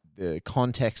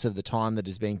context of the time that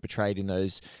is being portrayed in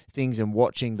those things, and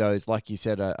watching those, like you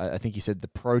said, I think you said the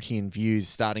protean views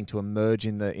starting to emerge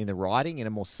in the writing in a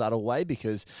more subtle way,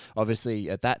 because obviously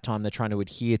at that time they're trying to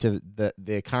adhere to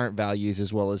their current values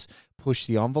as well as push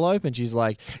the envelope. And she's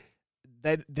like,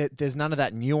 there's none of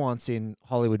that nuance in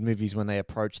Hollywood movies when they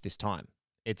approach this time.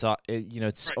 It's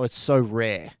so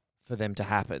rare for them to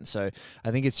happen. So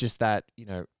I think it's just that,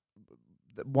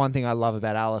 one thing I love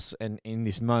about Alice, and in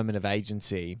this moment of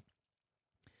agency,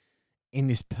 in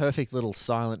this perfect little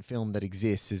silent film that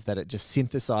exists, is that it just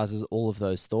synthesizes all of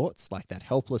those thoughts, like that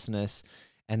helplessness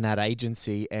and that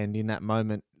agency. And in that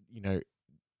moment,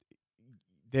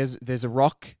 there's a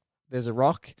rock,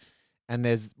 and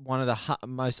there's one of the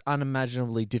most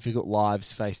unimaginably difficult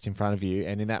lives faced in front of you.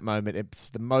 And in that moment, it's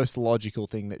the most logical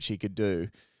thing that she could do,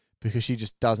 because she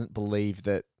just doesn't believe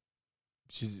that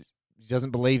she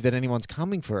doesn't believe that anyone's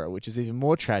coming for her, which is even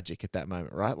more tragic at that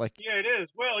moment, right? Like, yeah, it is.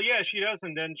 Well, yeah, she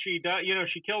doesn't, and she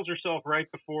kills herself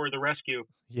right before the rescue.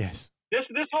 Yes.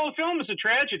 This whole film is a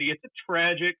tragedy. It's a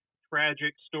tragic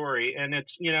story, and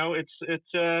it's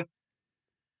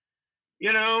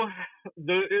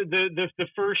the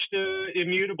first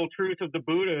immutable truth of the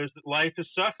Buddha is that life is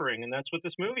suffering, and that's what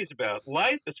this movie is about.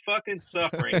 Life is fucking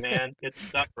suffering, man. It's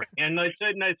suffering, and I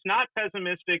said, it's not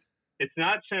pessimistic. It's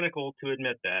not cynical to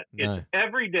admit that. No. It's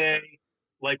every day,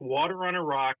 like water on a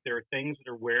rock. There are things that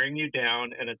are wearing you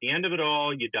down, and at the end of it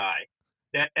all, you die.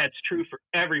 That's true for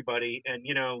everybody. And,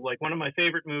 like one of my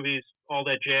favorite movies, All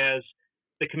That Jazz,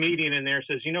 the comedian in there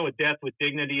says, what death with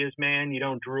dignity is, man? You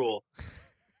don't drool.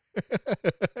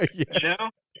 Yes.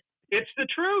 It's the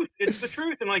truth. It's the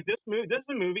truth. And like this is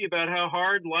a movie about how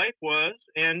hard life was,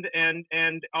 and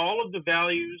all of the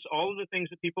values, all of the things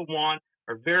that people want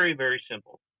are very, very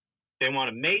simple. They want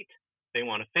a mate, they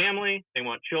want a family, they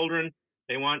want children,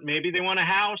 Maybe they want a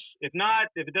house. If not,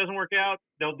 if it doesn't work out,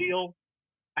 they'll deal.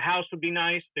 A house would be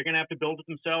nice. They're going to have to build it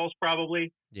themselves,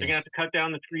 probably. Yes. They're going to have to cut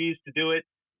down the trees to do it.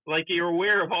 Like, you're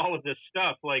aware of all of this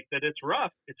stuff, like that it's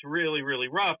rough. It's really, really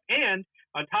rough. And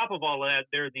on top of all that,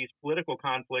 there are these political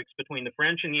conflicts between the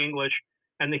French and the English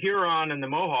and the Huron and the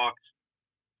Mohawks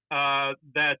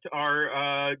that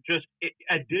are just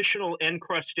additional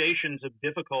encrustations of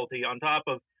difficulty on top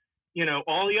of,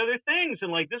 all the other things.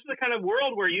 And like, this is the kind of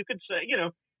world where you could say,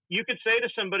 you could say to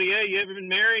somebody, hey, you ever been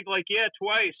married? Like, yeah,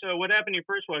 twice. So what happened to your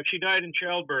first wife? She died in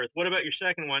childbirth. What about your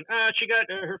second one? She got,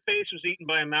 her face was eaten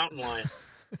by a mountain lion.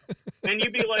 And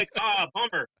you'd be like,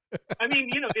 bummer. I mean,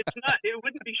 it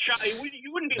wouldn't be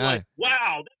you wouldn't be like,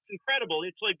 wow, that's incredible.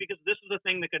 It's like, because this is a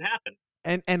thing that could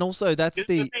happen. And also that's this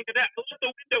the thing that left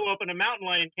the window open, a mountain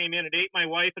lion came in and ate my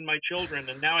wife and my children,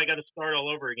 and now I got to start all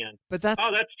over again. But that's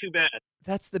too bad.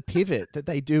 That's the pivot that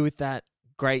they do with that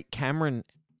great Cameron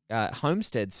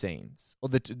homestead scenes, or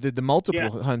the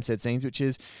multiple homestead scenes, which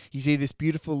is you see this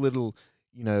beautiful little,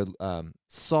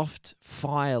 soft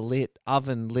fire lit,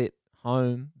 oven lit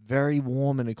home, very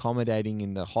warm and accommodating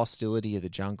in the hostility of the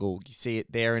jungle. You see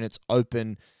it there in its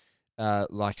open,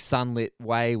 like sunlit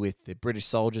way with the British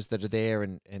soldiers that are there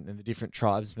and the different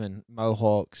tribesmen,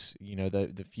 Mohawks,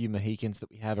 the few Mohicans that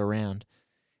we have around.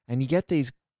 And you get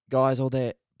these guys all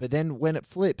there, but then when it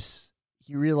flips,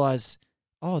 you realize,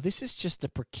 oh, this is just a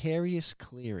precarious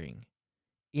clearing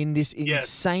in this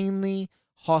insanely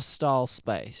hostile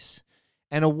space.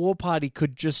 And a war party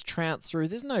could just trounce through.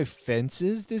 There's no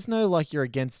fences. There's no like you're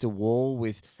against a wall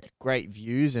with great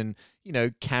views and,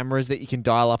 cameras that you can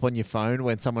dial up on your phone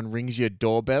when someone rings your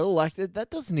doorbell. Like that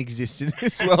doesn't exist in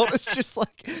this world. It's just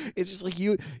like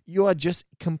you are just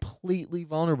completely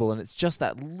vulnerable. And it's just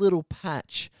that little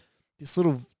patch, this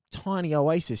little tiny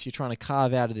oasis you're trying to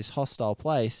carve out of this hostile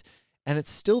place. And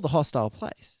it's still the hostile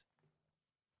place.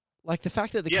 Like the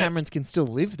fact that the Camerons can still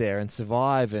live there and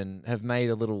survive and have made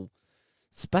a little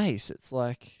space, it's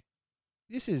like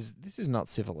this is not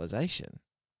civilization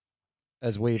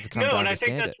as we've come to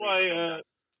understand it.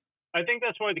 I think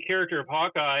that's why the character of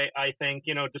Hawkeye, I think,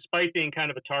 despite being kind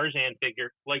of a Tarzan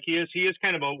figure, like he is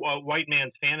kind of a white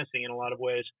man's fantasy in a lot of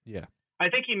ways. Yeah. I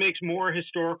think he makes more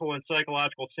historical and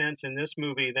psychological sense in this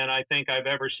movie than I think I've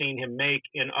ever seen him make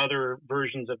in other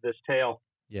versions of this tale.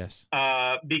 Yes.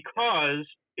 Because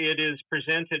it is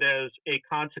presented as a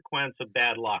consequence of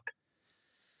bad luck.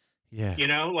 Yeah.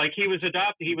 Like he was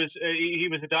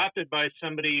adopted by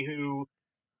somebody who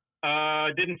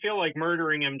didn't feel like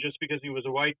murdering him just because he was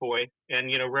a white boy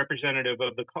and, representative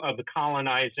of the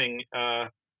colonizing,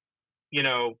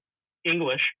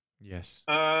 English. Yes.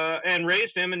 And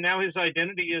raised him, and now his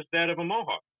identity is that of a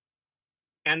Mohawk.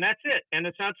 And that's it. And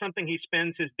it's not something he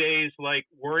spends his days like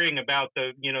worrying about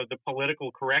the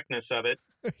political correctness of it.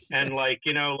 Yes. And like,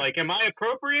 am I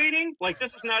appropriating? Like,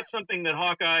 this is not something that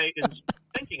Hawkeye is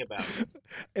thinking about.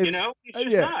 He's just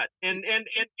not. And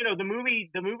the movie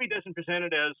doesn't present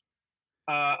it as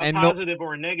a positive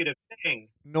or a negative thing.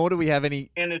 Nor do we have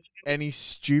any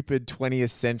stupid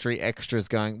 20th century extras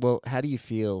going, well, how do you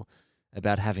feel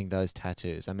about having those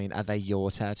tattoos? I mean, are they your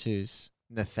tattoos,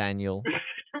 Nathaniel?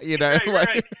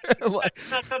 Right. It's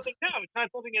not something. No, it's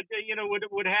not something that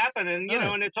would happen. And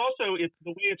and it's also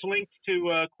the way it's linked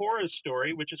to Cora's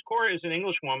story, which is Cora is an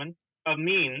English woman of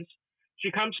means.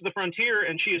 She comes to the frontier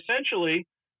and she essentially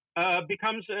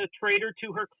becomes a traitor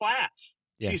to her class.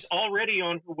 Yes. She's already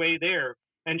on her way there,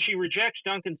 and she rejects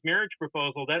Duncan's marriage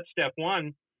proposal. That's step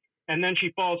one. And then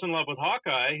she falls in love with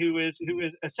Hawkeye, who is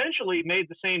essentially made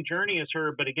the same journey as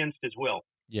her, but against his will.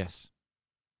 Yes.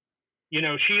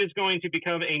 She is going to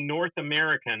become a North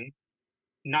American,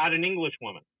 not an English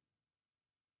woman.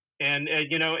 And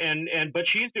but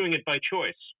she's doing it by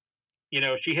choice.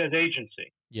 She has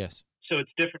agency. Yes. So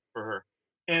it's different for her.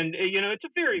 And it's a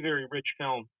very, very rich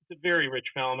film. It's a very rich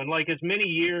film. And like as many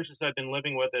years as I've been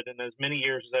living with it, and as many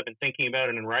years as I've been thinking about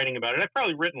it and writing about it, I've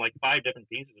probably written like 5 different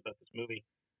pieces about this movie.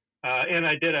 And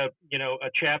I did a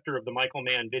chapter of the Michael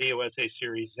Mann video essay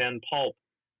series Zen Pulp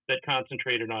that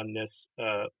concentrated on this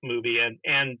movie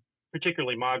and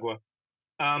particularly Magua.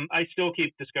 I still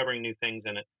keep discovering new things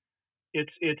in it.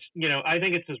 It's I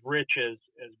think it's as rich as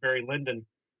Barry Lyndon.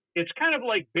 It's kind of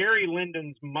like Barry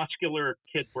Lyndon's muscular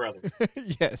kid brother.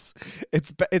 Yes,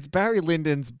 it's Barry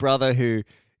Lyndon's brother who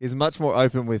is much more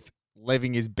open with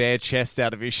leaving his bare chest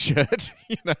out of his shirt.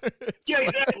 Yeah,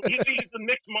 exactly. He's the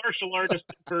mixed martial artist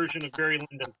version of Barry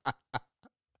Lyndon.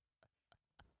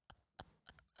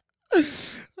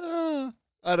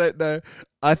 I don't know.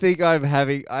 I think I'm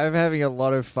having a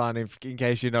lot of fun. In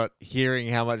case you're not hearing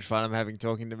how much fun I'm having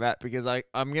talking to Matt, because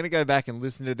I'm going to go back and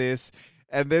listen to this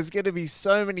And there's going to be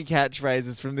so many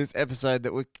catchphrases from this episode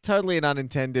that were totally an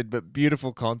unintended but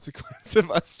beautiful consequence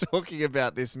of us talking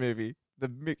about this movie.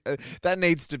 That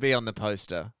needs to be on the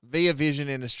poster. Via Vision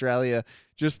in Australia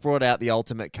just brought out the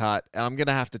ultimate cut, and I'm going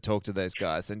to have to talk to those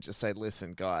guys and just say,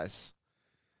 listen, guys,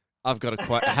 I've got a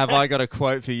quote. Have I got a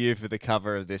quote for you for the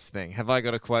cover of this thing? Have I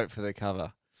got a quote for the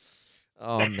cover?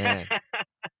 Oh, man.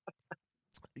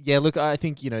 Yeah, look, I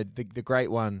think, the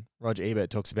great one, Roger Ebert,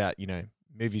 talks about,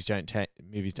 movies don't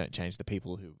change, the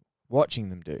people who watching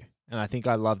them do. And I think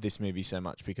I love this movie so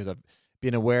much because I've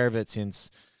been aware of it since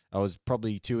I was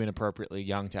probably too inappropriately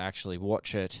young to actually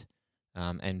watch it,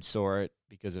 and saw it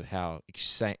because of how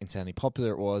insanely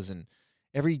popular it was. And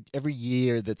every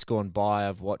year that's gone by,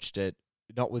 I've watched it,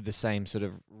 not with the same sort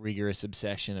of rigorous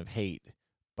obsession of Heat,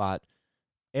 but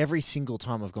every single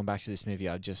time I've gone back to this movie,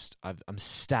 I'm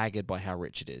staggered by how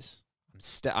rich it is.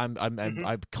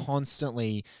 I'm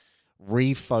constantly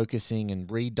refocusing and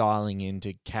redialing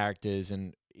into characters,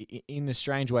 and in a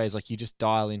strange way, it's like you just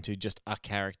dial into just a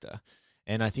character.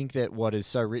 And I think that what is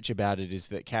so rich about it is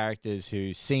that characters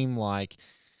who seem like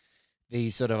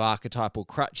these sort of archetypal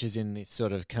crutches in this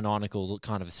sort of canonical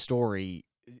kind of story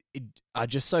are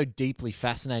just so deeply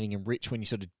fascinating and rich when you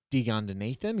sort of dig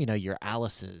underneath them. Your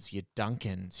Alices, your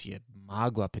Duncans, your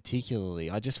Magua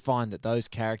particularly. I just find that those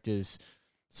characters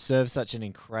serve such an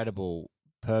incredible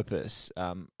purpose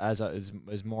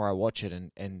as more I watch it,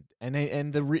 and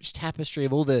the rich tapestry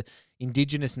of all the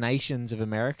indigenous nations of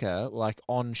America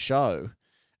on show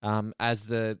as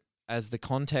the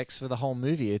context for the whole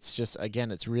movie. It's just,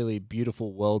 again, it's really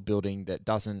beautiful world building that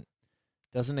doesn't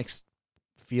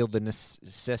feel the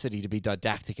necessity to be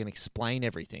didactic and explain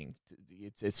everything.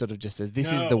 It sort of just says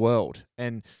this is the world,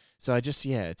 and so it's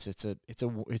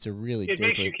a really it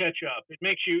makes you catch up. It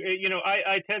makes you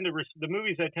I tend to the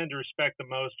movies I tend to respect the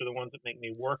most are the ones that make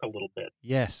me work a little bit.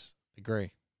 Yes,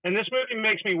 agree. And this movie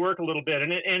makes me work a little bit,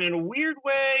 and in a weird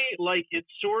way, it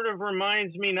sort of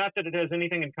reminds me, not that it has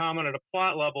anything in common at a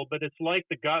plot level, but it's like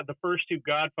the first two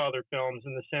Godfather films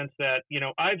in the sense that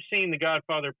I've seen The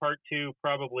Godfather Part 2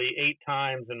 probably 8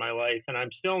 times in my life, and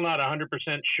I'm still not 100%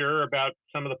 sure about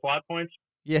some of the plot points.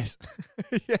 Yes.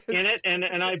 Yes. In it,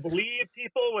 and I believe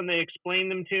people when they explain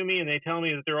them to me and they tell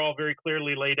me that they're all very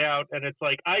clearly laid out, and it's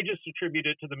like I just attribute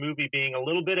it to the movie being a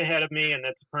little bit ahead of me, and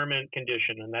that's a permanent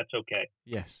condition, and that's okay.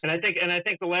 Yes. And I think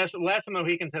the last of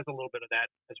Mohicans has a little bit of that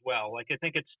as well. I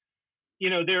think it's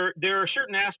there are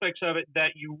certain aspects of it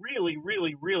that you really,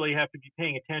 really, really have to be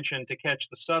paying attention to catch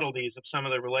the subtleties of some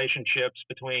of the relationships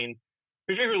between,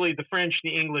 particularly the French,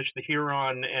 the English, the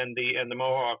Huron, and the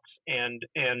Mohawks, and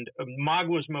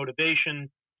Magua's motivation,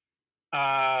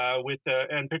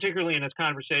 and particularly in his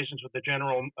conversations with the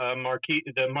General Marquis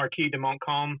de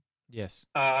Montcalm. Yes.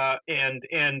 And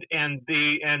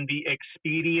the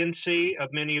expediency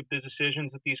of many of the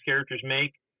decisions that these characters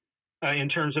make in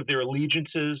terms of their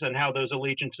allegiances and how those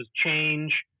allegiances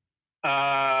change.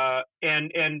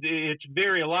 And it's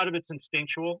a lot of it's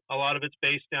instinctual. A lot of it's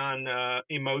based on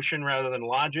emotion rather than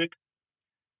logic.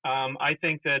 I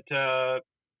think that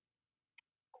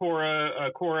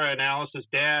Cora and Alice's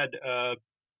dad,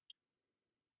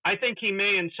 I think he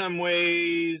may in some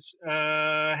ways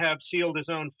have sealed his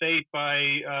own fate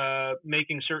by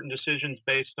making certain decisions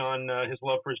based on his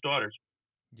love for his daughters.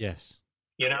 Yes.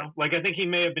 I think he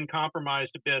may have been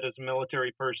compromised a bit as a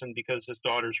military person because his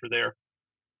daughters were there.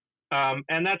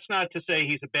 And that's not to say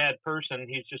he's a bad person.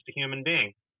 He's just a human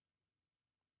being.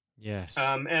 Yes.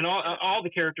 And all the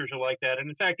characters are like that. And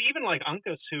in fact, even like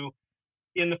Uncas, who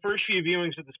in the first few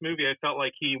viewings of this movie, I felt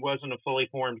like he wasn't a fully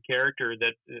formed character.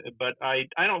 But I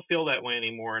don't feel that way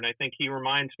anymore. And I think he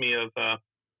reminds me of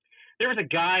there was a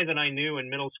guy that I knew in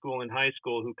middle school and high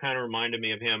school who kind of reminded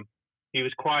me of him. He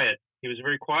was quiet. He was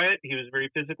very quiet. He was very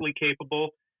physically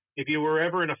capable. If you were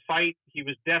ever in a fight, he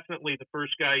was definitely the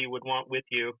first guy you would want with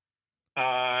you.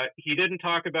 He didn't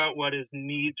talk about what his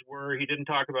needs were. He didn't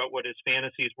talk about what his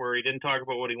fantasies were. He didn't talk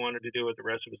about what he wanted to do with the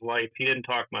rest of his life. He didn't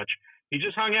talk much. He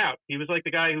just hung out. He was like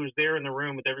the guy who was there in the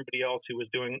room with everybody else who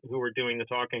were doing the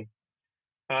talking.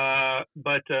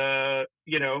 But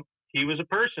he was a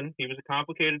person. He was a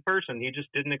complicated person. He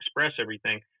just didn't express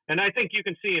everything. And I think you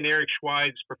can see in Eric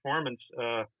Schweig's performance,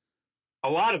 a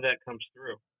lot of that comes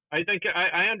through. I think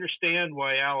I understand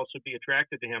why Alice would be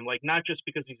attracted to him, not just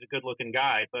because he's a good-looking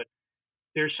guy, but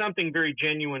there's something very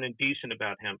genuine and decent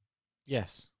about him.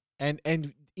 Yes. And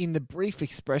in the brief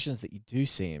expressions that you do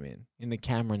see him in the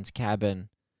Cameron's cabin,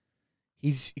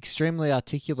 he's extremely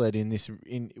articulate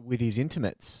with his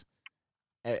intimates.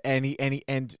 And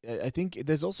I think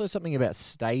there's also something about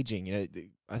staging.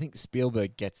 I think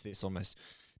Spielberg gets this almost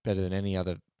better than any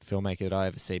other filmmaker that I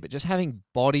ever see. But just having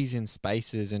bodies in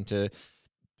spaces and to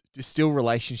distill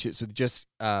relationships with just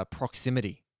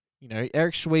proximity. You know,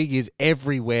 Eric Schweig is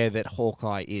everywhere that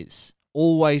Hawkeye is,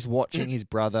 always watching his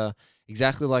brother,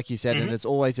 exactly like you said, and it's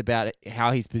always about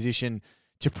how he's positioned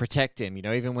to protect him. You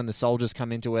know, even when the soldiers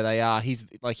come into where they are, he's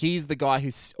the guy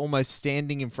who's almost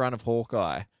standing in front of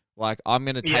Hawkeye. Like, I'm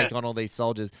going to take on all these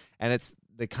soldiers, and it's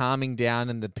the calming down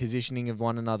and the positioning of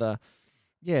one another.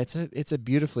 Yeah, it's a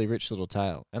beautifully rich little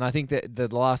tale. And I think that the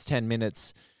last 10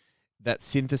 minutes that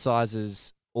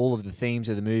synthesizes all of the themes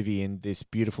of the movie in this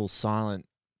beautiful silent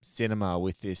cinema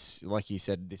with this, like you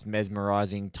said, this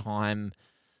mesmerizing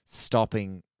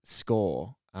time-stopping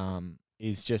score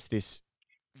is just this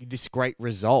great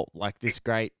result, like this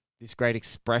great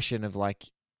expression of like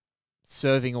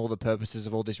serving all the purposes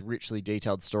of all this richly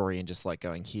detailed story and just like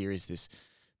going, here is this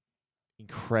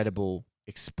incredible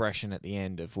expression at the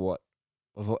end of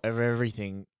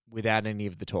everything without any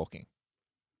of the talking.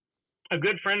 A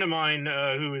good friend of mine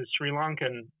who is Sri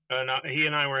Lankan, he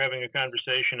and I were having a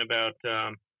conversation about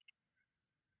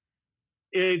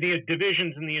the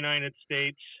divisions in the United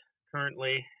States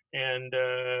currently, and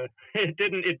it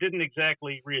didn't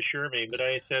exactly reassure me. But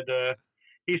I said,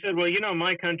 he said, well,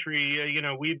 my country,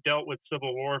 we've dealt with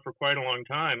civil war for quite a long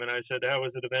time. And I said, how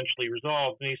was it eventually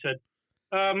resolved? And he said,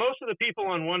 most of the people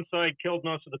on one side killed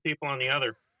most of the people on the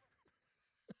other.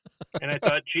 And I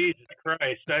thought, Jesus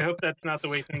Christ, I hope that's not the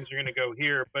way things are going to go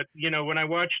here. But, when I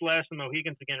watched Last of the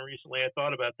Mohicans again recently, I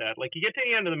thought about that. Like, you get to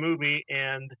the end of the movie,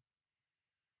 and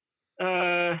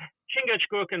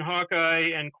Chingachgook and Hawkeye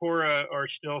and Cora are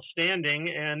still standing,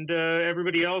 and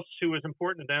everybody else who was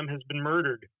important to them has been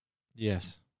murdered.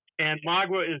 Yes. And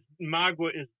Magua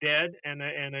is dead, and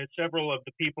several of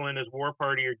the people in his war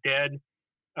party are dead.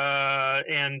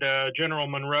 And General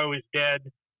Monroe is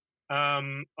dead.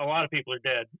 A lot of people are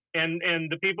dead, and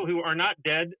the people who are not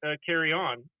dead carry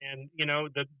on. And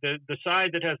the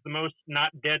side that has the most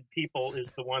not dead people is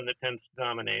the one that tends to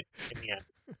dominate in the end.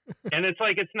 And it's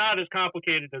not as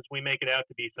complicated as we make it out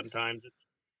to be sometimes. It's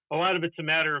a lot of it's a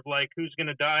matter of like who's going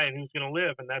to die and who's going to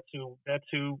live, and that's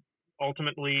who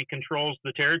ultimately controls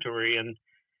the territory and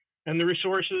the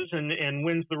resources and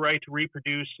wins the right to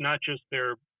reproduce not just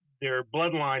their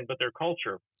bloodline but their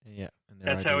culture. Yeah, and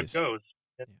that's how it goes.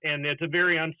 And it's a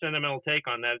very unsentimental take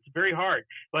on that. It's very hard.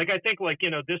 Like, I think,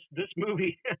 this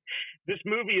movie, this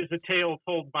movie is a tale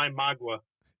told by Magua.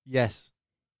 Yes,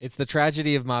 it's the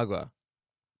tragedy of Magua.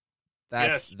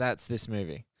 That's this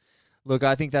movie. Look,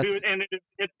 I think that's, and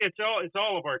it's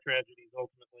all of our tragedies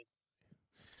ultimately.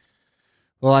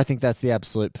 Well, I think that's the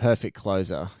absolute perfect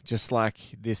closer. Just like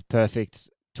this perfect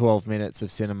 12 minutes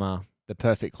of cinema, the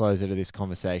perfect closer to this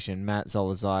conversation. Matt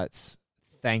Zoller Seitz,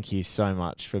 thank you so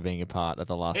much for being a part of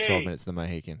the last 12 minutes of the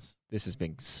Mohicans. This has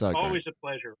been so great. Always a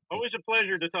pleasure. Always a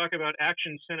pleasure to talk about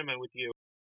action cinema with you.